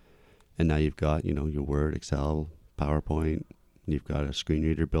 And now you've got, you know, your Word, Excel, PowerPoint. You've got a screen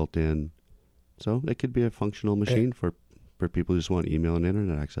reader built in. So it could be a functional machine for people who just want email and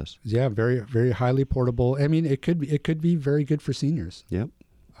internet access. Yeah, very, very highly portable. I mean, it could be very good for seniors. Yep.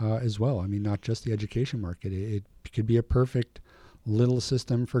 As well. I mean, not just the education market. It could be a perfect little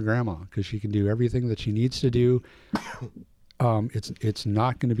system for grandma because she can do everything that she needs to do. It's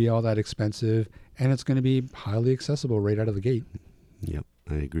not going to be all that expensive, and it's going to be highly accessible right out of the gate. Yep,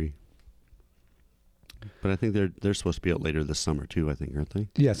 I agree. But I think they're supposed to be out later this summer too, I think, aren't they?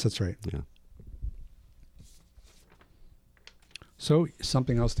 Yes, that's right. Yeah. So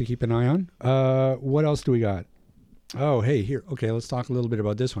something else to keep an eye on. What else do we got? Oh, hey, here. Okay, let's talk a little bit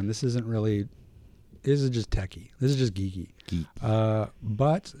about this one. This is just techie. This is just geeky.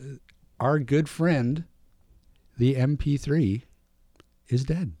 But our good friend, the MP3, is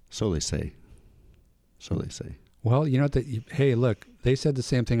dead. So they say. Well, you know what? Hey, look, they said the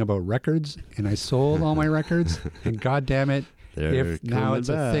same thing about records, and I sold all my records, and God damn it, if now it's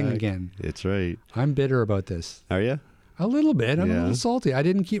a thing again. It's right. I'm bitter about this. Are you? A little bit. I'm a little salty.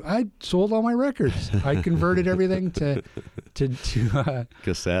 I sold all my records. I converted everything to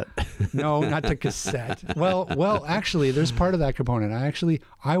cassette. No, not to cassette. Well, actually, there's part of that component.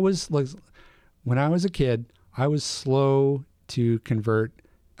 I was like, when I was a kid, I was slow to convert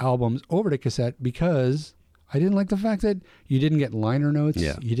albums over to cassette because I didn't like the fact that you didn't get liner notes.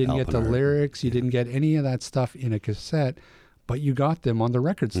 Yeah, you didn't get the lyrics. You didn't get any of that stuff in a cassette, but you got them on the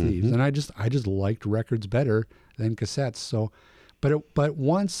record sleeves. Mm-hmm. And I just liked records better than cassettes. So, but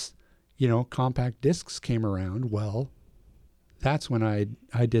once, you know, compact discs came around, well, that's when I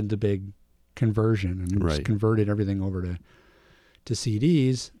did the big conversion and just converted everything over to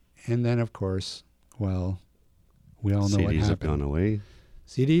CDs. And then, of course, well, we all know what happened. CDs have gone away.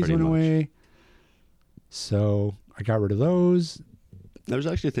 CDs went away. So I got rid of those. I was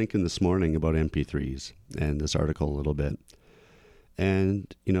actually thinking this morning about MP3s and this article a little bit.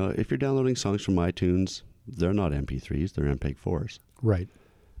 And, you know, if you're downloading songs from iTunes, they're not MP3s, they're MPEG-4s. Right.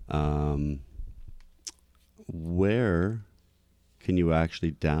 Where can you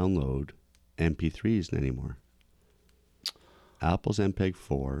actually download MP3s anymore? Apple's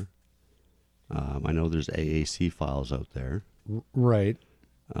MPEG-4. I know there's AAC files out there. Right.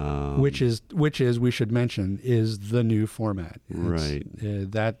 Which is we should mention is the new format. Right.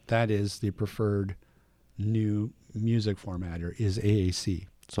 That is the preferred new music formatter is AAC.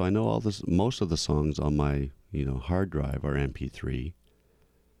 So I know most of the songs on my, you know, hard drive are MP3,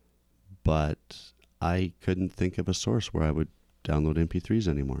 but I couldn't think of a source where I would download MP3s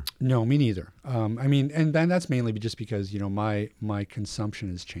anymore. No, me neither. I mean, and that's mainly just because, you know, my consumption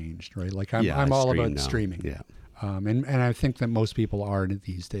has changed, right? Like I'm all about streaming. Yeah. And I think that most people are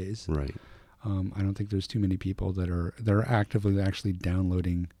these days. Right. I don't think there's too many people that are actively actually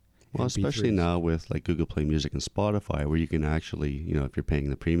downloading. Well, MP3s. especially now with like Google Play Music and Spotify, where you can actually, you know, if you're paying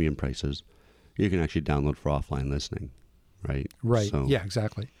the premium prices, you can actually download for offline listening, right? Right. So, yeah,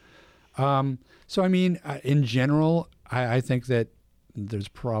 exactly. So, I mean, in general, I think that there's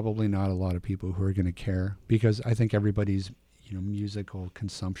probably not a lot of people who are going to care because I think everybody's, you know, musical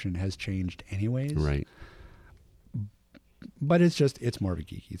consumption has changed anyways. Right. But it's more of a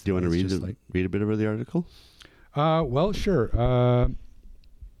geeky thing. Do you want to read a bit of the article? Well, sure.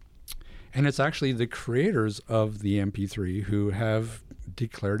 And it's actually the creators of the MP3 who have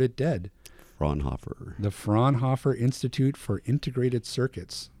declared it dead. Fraunhofer. The Fraunhofer Institute for Integrated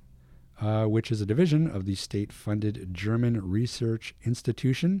Circuits, which is a division of the state-funded German research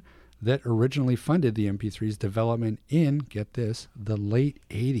institution that originally funded the MP3's development in, get this, the late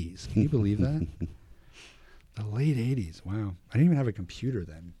 80s. Can you believe that? The late 80s. Wow. I didn't even have a computer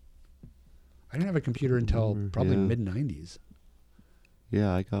then. I didn't have a computer until probably mid-90s.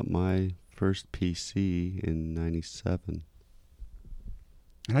 Yeah, I got my first PC in 97.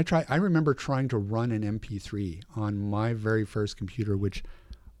 And I remember trying to run an MP3 on my very first computer, which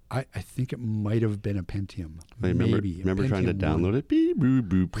I think it might have been a Pentium. Remember trying to download it? Beep, boop,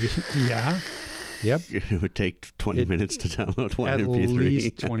 boop. Yeah. Yep. It would take 20 minutes to download one At MP3.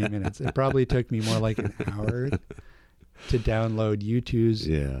 least 20 minutes. It probably took me more like an hour to download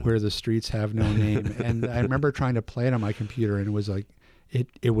U2's Where the Streets Have No Name. And I remember trying to play it on my computer, and it was like,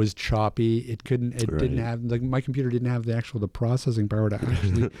 it was choppy. It didn't have, like, my computer didn't have the processing power to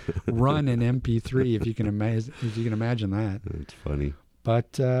actually run an MP3, if you can imagine that. It's funny.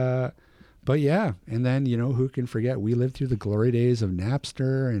 But yeah, and then, who can forget, we lived through the glory days of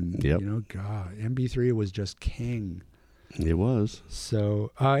Napster, and, God, MP3 was just king. It was.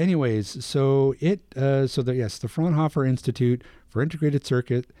 So anyways, the Fraunhofer Institute for Integrated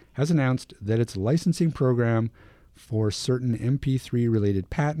Circuit has announced that its licensing program for certain MP3 related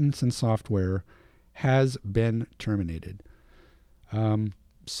patents and software has been terminated.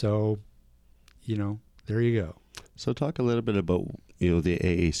 So, there you go. So talk a little bit about, the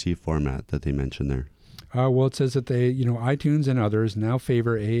AAC format that they mentioned there. Well, it says that they, iTunes and others now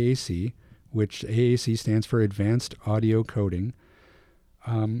favor AAC, which AAC stands for Advanced Audio Coding.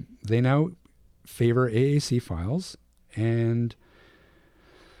 They now favor AAC files, and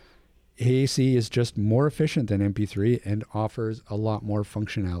AAC is just more efficient than MP3 and offers a lot more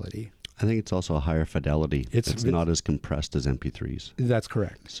functionality. I think it's also a higher fidelity. It's not as compressed as MP3s. That's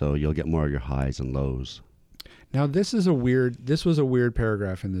correct. So you'll get more of your highs and lows. Now, this was a weird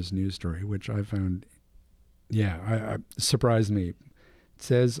paragraph in this news story, which I found, surprised me. It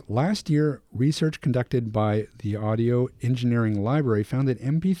says, last year, research conducted by the Audio Engineering Library found that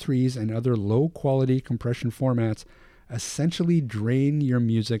MP3s and other low-quality compression formats essentially drain your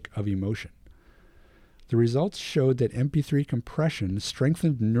music of emotion. The results showed that MP3 compression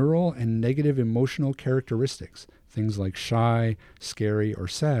strengthened neural and negative emotional characteristics, things like shy, scary, or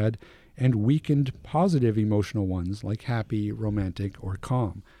sad, and weakened positive emotional ones like happy, romantic, or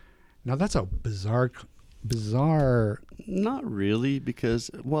calm. Now, that's a bizarre... Not really,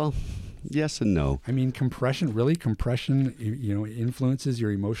 because, well, yes and no. I mean, compression influences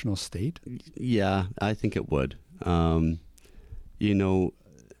your emotional state? Yeah, I think it would. Creating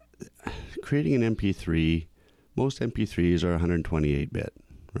an MP3, most MP3s are 128-bit,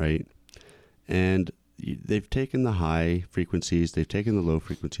 right? And they've taken the high frequencies, they've taken the low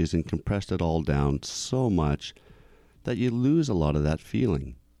frequencies and compressed it all down so much that you lose a lot of that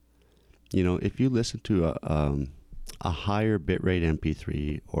feeling. If you listen to a higher bitrate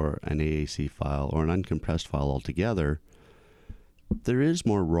MP3 or an AAC file or an uncompressed file altogether, there is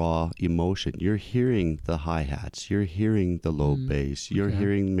more raw emotion. You're hearing the hi-hats, you're hearing the low bass, you're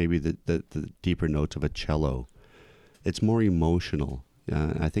hearing maybe the deeper notes of a cello. It's more emotional.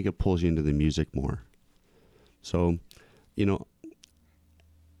 I think it pulls you into the music more. So,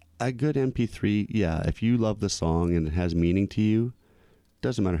 a good MP3, if you love the song and it has meaning to you,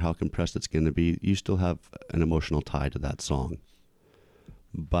 doesn't matter how compressed it's going to be, you still have an emotional tie to that song.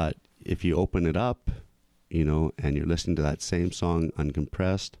 But if you open it up, and you're listening to that same song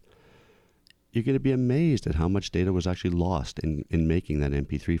uncompressed, you're going to be amazed at how much data was actually lost in making that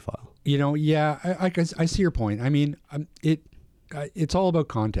MP3 file. I see your point. I mean, it's all about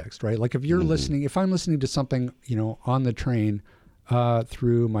context, right? Like if you're listening, if I'm listening to something, on the train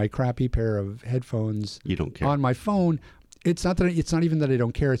through my crappy pair of headphones, you don't care. On my phone, it's not even that I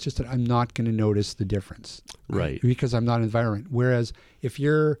don't care. It's just that I'm not going to notice the difference, right? Because I'm not in the environment. Whereas if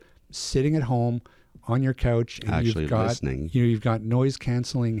you're sitting at home on your couch and actually you've got listening, you've got noise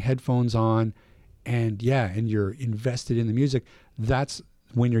canceling headphones on, and you're invested in the music, that's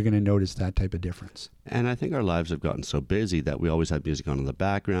when you're going to notice that type of difference. And I think our lives have gotten so busy that we always have music on in the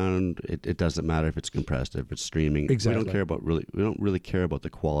background. It doesn't matter if it's compressed, if it's streaming. Exactly. We don't really care about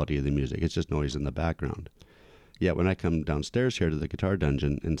the quality of the music. It's just noise in the background. Yeah, when I come downstairs here to the Guitar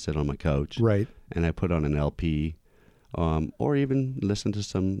Dungeon and sit on my couch, right, and I put on an LP, or even listen to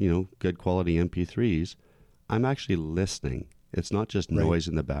some, good quality MP3s, I'm actually listening. It's not just noise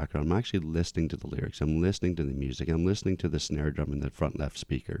in the background. I'm actually listening to the lyrics. I'm listening to the music. I'm listening to the snare drum in the front left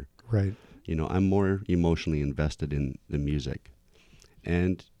speaker. Right. I'm more emotionally invested in the music.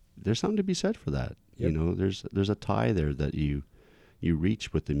 And there's something to be said for that. Yep. There's a tie there that you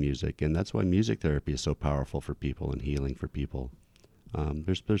reach with the music. And that's why music therapy is so powerful for people and healing for people.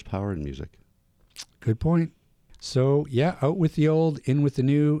 There's power in music. Good point. So, out with the old, in with the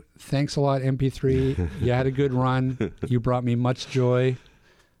new. Thanks a lot, MP3. You had a good run. You brought me much joy.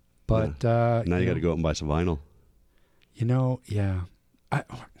 But now you got to go out and buy some vinyl. I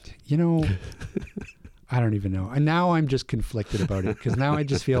don't even know. And now I'm just conflicted about it, because now I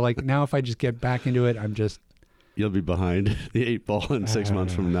just feel like now if I just get back into it, I'm just... You'll be behind the 8 ball, and 6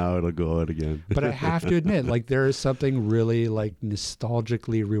 months from now it'll go out again. But I have to admit, there is something really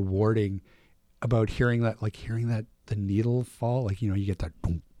nostalgically rewarding about hearing that the needle fall. You get that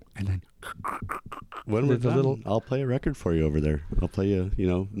boom, and then When we're the done, little- I'll play a record for you over there. I'll play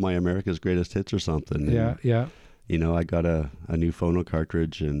you, my America's Greatest Hits or something. And, yeah. I got a new phono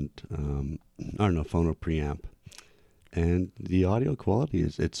cartridge and, phono preamp. And the audio quality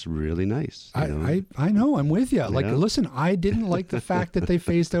it's really nice. I know, I'm with you. Like, Yeah. listen, I didn't like the fact that they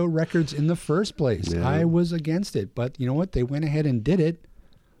phased out records in the first place. Yeah. I was against it, but you know what? They went ahead and did it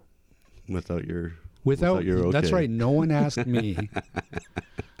Without your That's okay. right. No one asked me.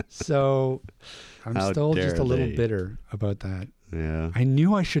 So I'm How still just dare a little they. bitter about that. Yeah. I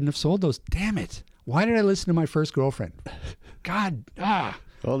knew I shouldn't have sold those. Damn it. Why did I listen to my first girlfriend? God,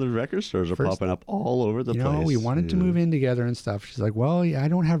 Well, the record stores are First- popping up all over the you place. know, we wanted to move in together and stuff. She's like, well, yeah, I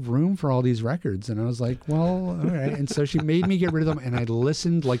don't have room for all these records. And I was like, well, all right. And so she made me get rid of them. And I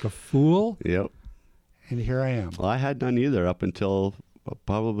listened like a fool. Yep. And here I am. Well, I had none either up until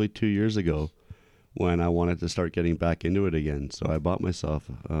probably 2 years ago when I wanted to start getting back into it again. So I bought myself,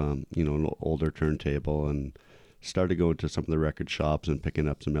 an older turntable and started going to some of the record shops and picking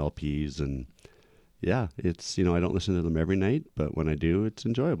up some LPs. And yeah, it's, I don't listen to them every night, but when I do, it's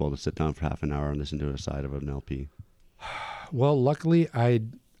enjoyable to sit down for half an hour and listen to a side of an LP. Well, luckily, I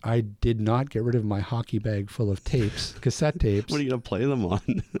did not get rid of my hockey bag full of tapes, cassette tapes. What are you going to play them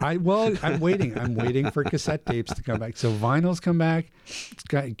on? I'm waiting. I'm waiting for cassette tapes to come back. So vinyls come back.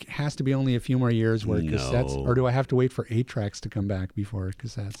 It has to be only a few more years where cassettes, or do I have to wait for 8-tracks to come back before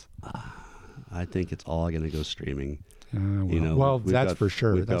cassettes? I think it's all going to go streaming. Well, we've that's got- for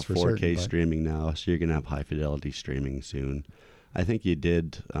sure. We've That's got for 4K certain. but- streaming now, so you're going to have high fidelity streaming soon. I think you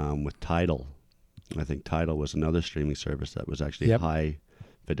did with Tidal. I think Tidal was another streaming service that was actually Yep. high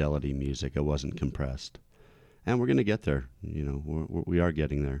fidelity music. It wasn't compressed. And we're going to get there. We are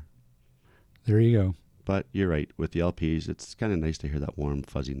getting there. There you go. But you're right. With the LPs, it's kind of nice to hear that warm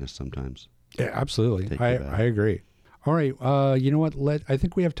fuzziness sometimes. Yeah, absolutely. Take you back. I agree. All right. You know what? I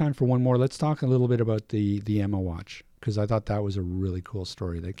think we have time for one more. Let's talk a little bit about the Emma Watch, because I thought that was a really cool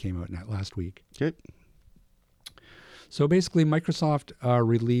story that came out last week. Okay. So basically, Microsoft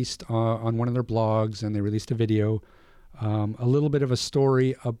released on one of their blogs, and they released a video, a little bit of a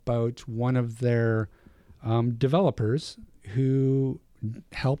story about one of their developers who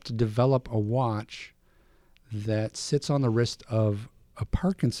helped develop a watch that sits on the wrist of a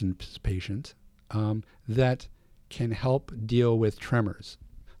Parkinson's patient that can help deal with tremors.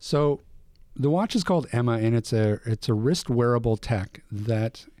 So the watch is called Emma, and it's a wrist wearable tech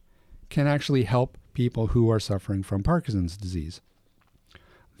that can actually help people who are suffering from Parkinson's disease.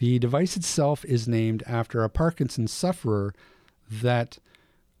 The device itself is named after a Parkinson's sufferer that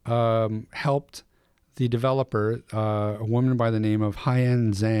helped the developer, a woman by the name of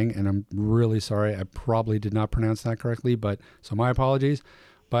Haiyan Zhang, and I'm really sorry, I probably did not pronounce that correctly, so my apologies.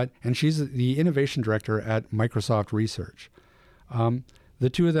 And she's the innovation director at Microsoft Research. The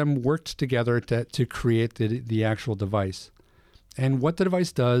two of them worked together to create the actual device. And what the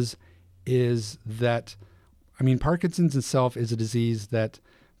device does is that, Parkinson's itself is a disease that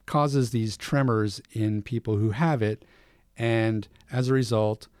causes these tremors in people who have it, and as a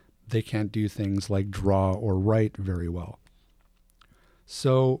result, they can't do things like draw or write very well.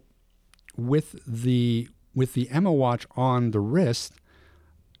 So with the Emma Watch on the wrist,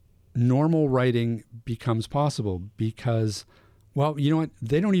 normal writing becomes possible because, well, you know what?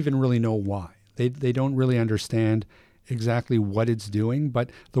 They don't even really know why. They don't really understand exactly what it's doing, but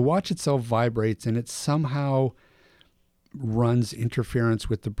the watch itself vibrates and it somehow runs interference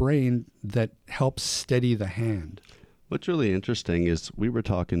with the brain that helps steady the hand. What's really interesting is we were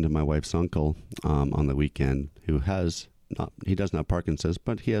talking to my wife's uncle on the weekend he doesn't have Parkinson's,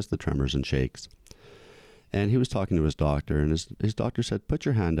 but he has the tremors and shakes. And he was talking to his doctor, and his doctor said, put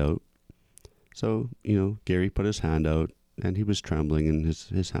your hand out. So, Gary put his hand out, and he was trembling, and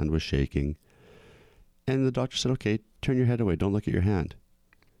his hand was shaking. And the doctor said, okay, turn your head away. Don't look at your hand.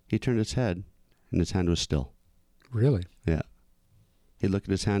 He turned his head, and his hand was still. Really? Yeah. He'd look at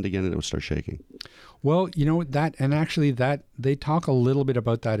his hand again, and it would start shaking. Well, that they talk a little bit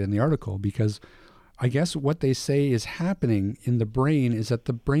about that in the article, because I guess what they say is happening in the brain is that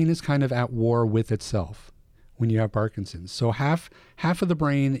the brain is kind of at war with itself when you have Parkinson's. So half of the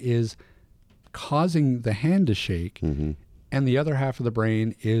brain is causing the hand to shake, Mm-hmm. and the other half of the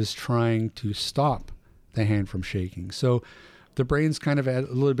brain is trying to stop the hand from shaking. So the brain's kind of at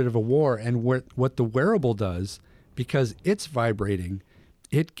a little bit of a war, and what the wearable does, because it's vibrating,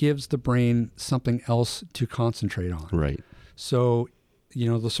 it gives the brain something else to concentrate on. Right. So,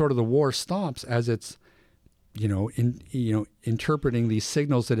 the war stops as it's, interpreting these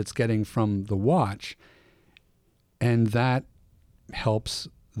signals that it's getting from the watch, and that helps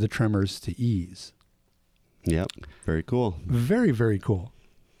the tremors to ease. Yep. Very cool. Very, very cool.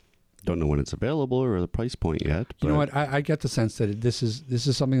 Don't know when it's available or the price point yet. You know what? I get the sense that this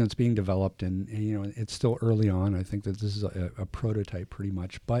is something that's being developed, and you know, it's still early on. I think that this is a prototype pretty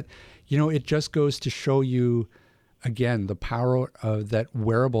much, but you know, it just goes to show you again the power of that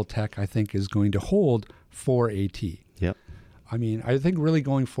wearable tech. I think is going to hold for AT. Yep. I mean, I think really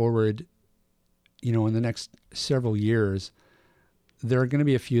going forward, you know, in the next several years, there are going to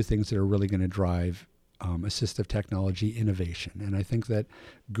be a few things that are really going to drive assistive technology innovation. And I think that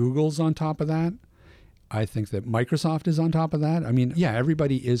Google's on top of that. I think that Microsoft is on top of that. I mean, yeah,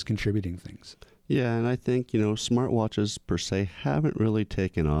 everybody is contributing things. Yeah, and I think, you know, smartwatches per se haven't really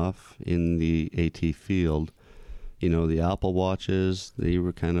taken off in the AT field. You know, the Apple Watches, they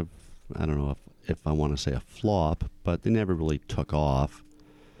were kind of, I don't know if I want to say a flop, but they never really took off.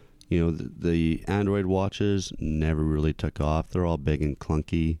 You know, the Android watches never really took off. They're all big and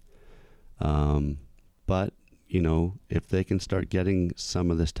clunky. But, you know, if they can start getting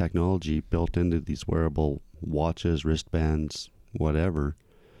some of this technology built into these wearable watches, wristbands, whatever,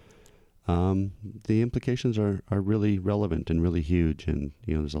 the implications are really relevant and really huge. And,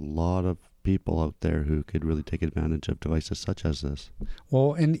 you know, there's a lot of people out there who could really take advantage of devices such as this.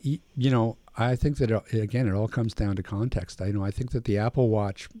 Well, and, you know, I think that, again, it all comes down to context. I think that the Apple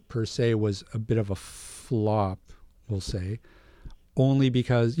Watch per se was a bit of a flop, we'll say, only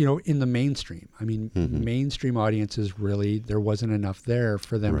because, you know, in the mainstream, I mean, mainstream audiences really, there wasn't enough there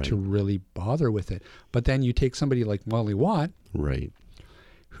for them to really bother with it. But then you take somebody like Molly Watt, right,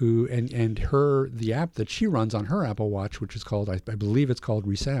 who, and her, the app that she runs on her Apple Watch, which is called, I believe it's called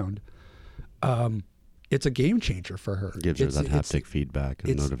Resound, it's a game changer for her. Gives her that haptic feedback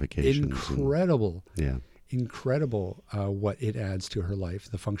and notifications. Incredible. Yeah. Incredible what it adds to her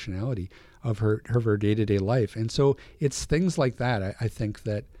life, the functionality of her day-to-day life. And so it's things like that, I think,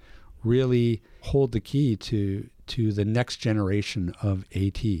 that really hold the key to the next generation of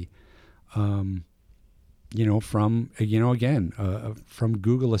AT. You know, from, you know, again, from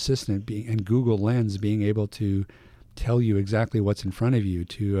Google Assistant and Google Lens being able to tell you exactly what's in front of you,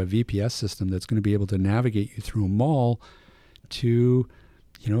 to a VPS system that's going to be able to navigate you through a mall, to,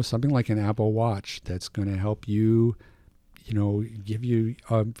 you know, something like an Apple Watch that's going to help you, you know, give you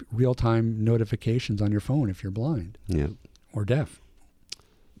real-time notifications on your phone if you're blind or deaf.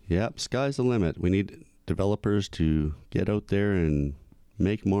 Yep, sky's the limit. We need developers to get out there and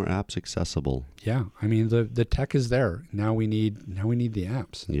make more apps accessible. Yeah, I mean, the tech is there. Now we need the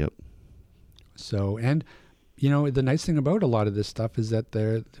apps. Yep. So, and you know, the nice thing about a lot of this stuff is that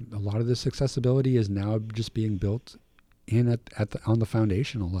a lot of this accessibility is now just being built in on the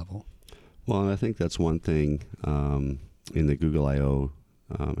foundational level. Well, and I think that's one thing in the Google I/O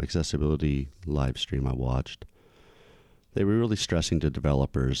accessibility live stream I watched. They were really stressing to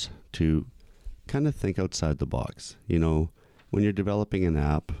developers to kind of think outside the box. You know, when you're developing an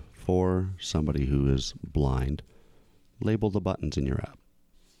app for somebody who is blind, label the buttons in your app.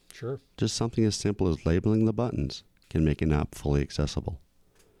 Sure. Just something as simple as labeling the buttons can make an app fully accessible.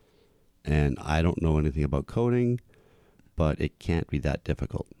 And I don't know anything about coding, but it can't be that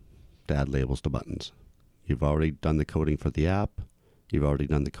difficult to add labels to buttons. You've already done the coding for the app. You've already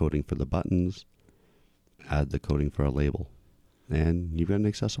done the coding for the buttons. Add the coding for a label. And you've got an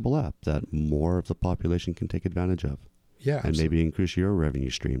accessible app that more of the population can take advantage of. Yeah. And maybe increase your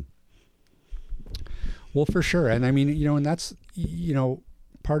revenue stream. Well, for sure. And I mean, you know, and that's, you know,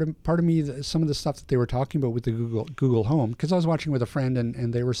 part of me, some of the stuff that they were talking about with the Google Home, because I was watching with a friend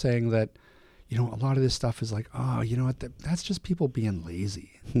and they were saying that, you know, a lot of this stuff is like, oh, you know what, that's just people being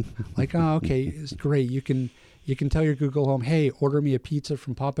lazy. Like, oh, okay, it's great. You can tell your Google Home, hey, order me a pizza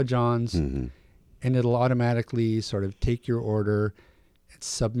from Papa John's, and it'll automatically sort of take your order and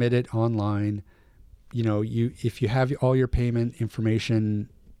submit it online. You know, if you have all your payment information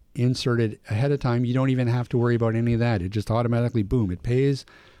inserted ahead of time, you don't even have to worry about any of that. It just automatically, boom, it pays,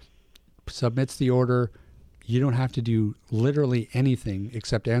 submits the order. You don't have to do literally anything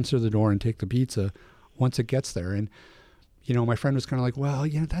except answer the door and take the pizza once it gets there. And, you know, my friend was kind of like, well,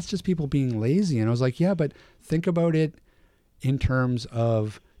 you know, that's just people being lazy. And I was like, yeah, but think about it in terms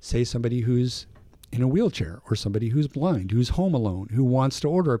of, say, somebody who's in a wheelchair or somebody who's blind, who's home alone, who wants to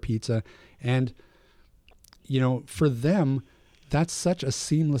order a pizza. And, you know, for them, that's such a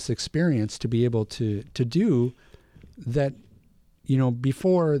seamless experience to be able to do that. You know,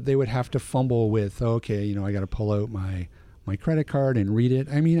 before they would have to fumble with, okay, you know, I got to pull out my credit card and read it.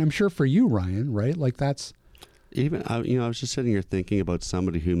 I mean, I'm sure for you, Ryan, right? Like that's even, you know, I was just sitting here thinking about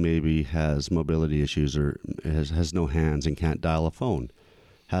somebody who maybe has mobility issues or has no hands and can't dial a phone,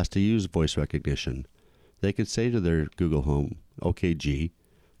 has to use voice recognition. They could say to their Google Home, okay, G,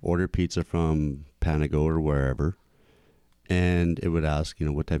 order pizza from Panago or wherever, and it would ask,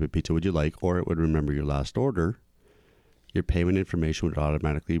 what type of pizza would you like, or it would remember your last order. Your payment information would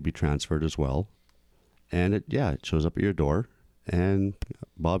automatically be transferred as well. And it shows up at your door, and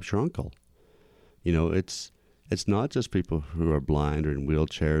Bob's your uncle. It's not just people who are blind or in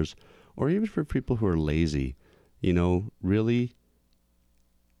wheelchairs, or even for people who are lazy. Really,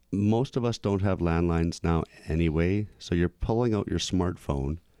 most of us don't have landlines now anyway, so you're pulling out your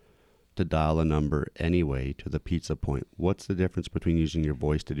smartphone to dial a number anyway to the pizza point. What's the difference between using your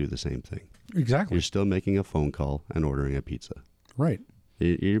voice to do the same thing? Exactly. You're still making a phone call and ordering a pizza. Right.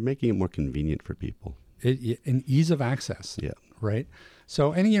 You're making it more convenient for people. An ease of access. Yeah. Right.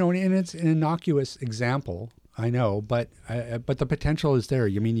 So, and it's an innocuous example, I know, but the potential is there.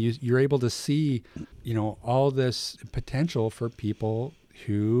 You're able to see, all this potential for people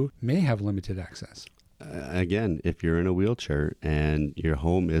who may have limited access. Again, if you're in a wheelchair and your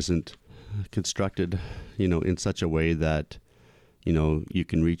home isn't constructed, in such a way that, you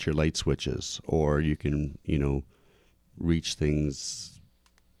can reach your light switches, or you can, reach things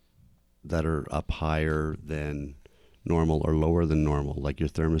that are up higher than normal or lower than normal, like your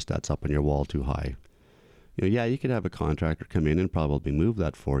thermostat's up on your wall too high. You could have a contractor come in and probably move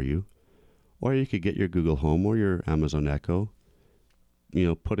that for you, or you could get your Google Home or your Amazon Echo,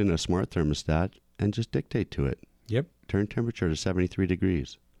 put in a smart thermostat and just dictate to it. Yep. Turn temperature to 73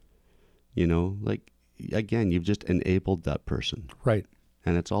 degrees. Again, you've just enabled that person. Right.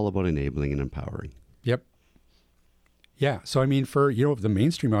 And it's all about enabling and empowering. Yep. Yeah. So, for, the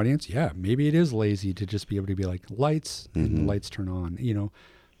mainstream audience, maybe it is lazy to just be able to be like lights and the lights turn on.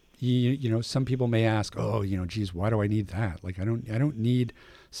 Some people may ask, oh, geez, why do I need that? Like, I don't need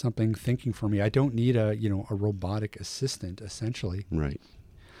something thinking for me. I don't need a robotic assistant, essentially. Right.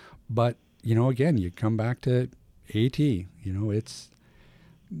 But, again, you come back to AT, it's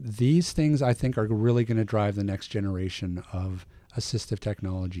these things I think are really going to drive the next generation of assistive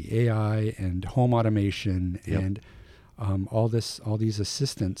technology, AI and home automation. Yep. And all these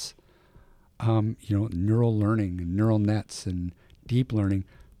assistants, neural learning and neural nets and deep learning,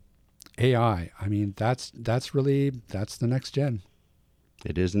 AI. That's the next gen.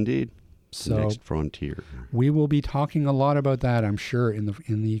 It is indeed. So the next frontier. We will be talking a lot about that, I'm sure, in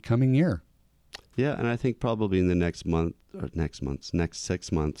the coming year. Yeah, and I think probably in the next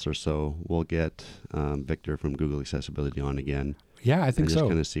 6 months or so, we'll get Victor from Google Accessibility on again. Yeah, I think so. Just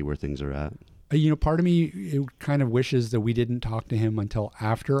kind of see where things are at. Part of me kind of wishes that we didn't talk to him until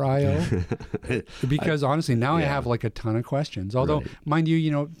after I.O. because honestly, now I have like a ton of questions. Although, mind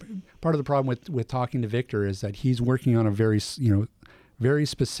you, part of the problem with talking to Victor is that he's working on a very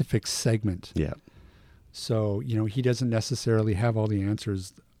specific segment. Yeah. So, he doesn't necessarily have all the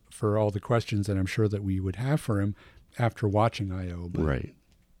answers for all the questions that I'm sure that we would have for him after watching I.O. Right.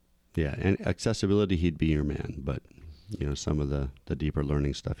 Yeah, and accessibility, he'd be your man, but some of the deeper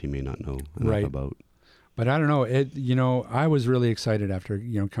learning stuff you may not know enough about. But I don't know. I was really excited after,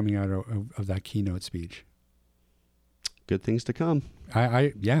 coming out of that keynote speech. Good things to come.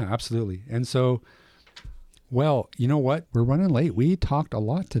 Yeah, absolutely. And so, well, you know what? We're running late. We talked a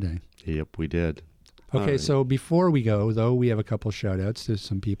lot today. Yep, we did. Okay, so before we go, though, we have a couple shout outs to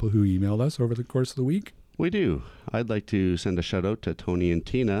some people who emailed us over the course of the week. We do. I'd like to send a shout out to Tony and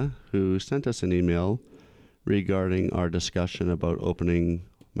Tina, who sent us an email regarding our discussion about opening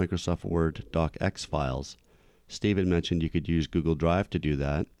Microsoft Word DocX files. Steve had mentioned you could use Google Drive to do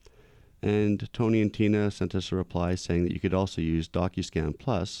that. And Tony and Tina sent us a reply saying that you could also use DocuScan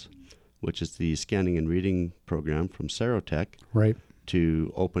Plus, which is the scanning and reading program from Serotech, right,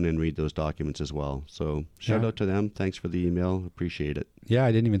 to open and read those documents as well. So shout out to them. Thanks for the email. Appreciate it. Yeah,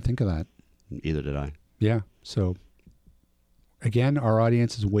 I didn't even think of that. Either did I. Yeah. So again, our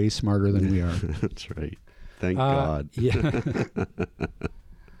audience is way smarter than we are. That's right. Thank God. Yeah.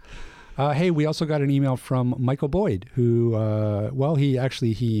 Hey, we also got an email from Michael Boyd, who, he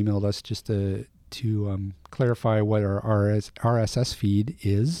emailed us just to clarify what our RSS feed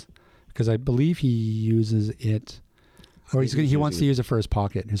is, because I believe he uses it, or he wants to use it for his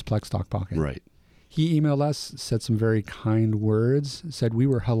Pocket, his Plextalk Pocket. Right. He emailed us, said some very kind words, said we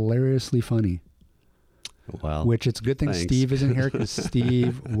were hilariously funny. Wow. Which it's a good thing Steve isn't here, because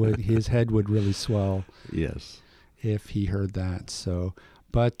Steve his head would really swell. Yes. If he heard that. So,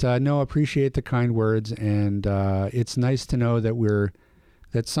 but no, appreciate the kind words, and it's nice to know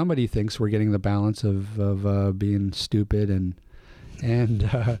that somebody thinks we're getting the balance of being stupid and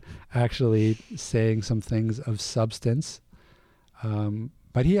actually saying some things of substance.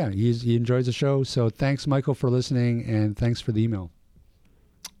 But yeah, he enjoys the show. So thanks, Michael, for listening, and thanks for the email.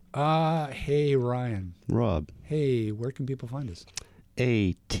 Hey, Ryan. Rob. Hey, where can people find us?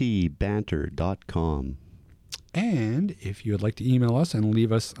 atbanter.com. And if you would like to email us and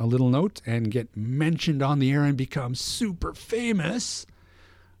leave us a little note and get mentioned on the air and become super famous,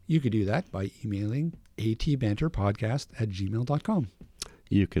 you could do that by emailing atbanterpodcast@gmail.com.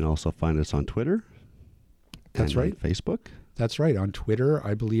 You can also find us on Twitter. That's and right. On Facebook. That's right. On Twitter,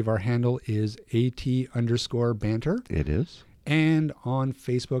 I believe our handle is AT_banter. It is. And on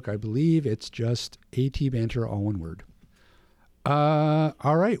Facebook, I believe it's just ATbanter, all one word. All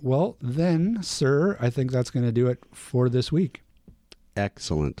right. Well, then, sir, I think that's going to do it for this week.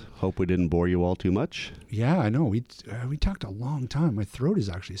 Excellent. Hope we didn't bore you all too much. Yeah, I know. We talked a long time. My throat is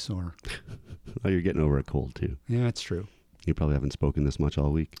actually sore. Oh, you're getting over a cold, too. Yeah, it's true. You probably haven't spoken this much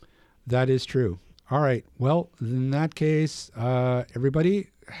all week. That is true. All right. Well, in that case, everybody,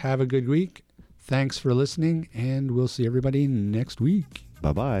 have a good week. Thanks for listening, and we'll see everybody next week.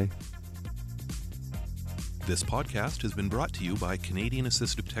 Bye-bye. This podcast has been brought to you by Canadian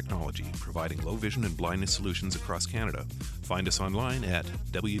Assistive Technology, providing low vision and blindness solutions across Canada. Find us online at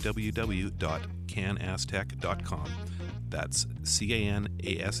www.canasstech.com. That's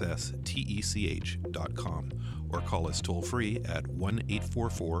CANASSTECH.com. Or call us toll free at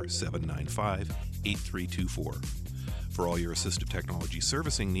 1-844-795-8324. For all your assistive technology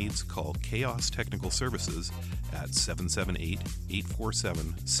servicing needs, call Chaos Technical Services at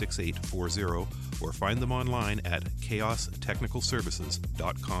 778-847-6840 or find them online at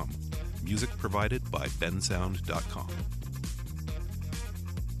chaostechnicalservices.com. Music provided by bensound.com.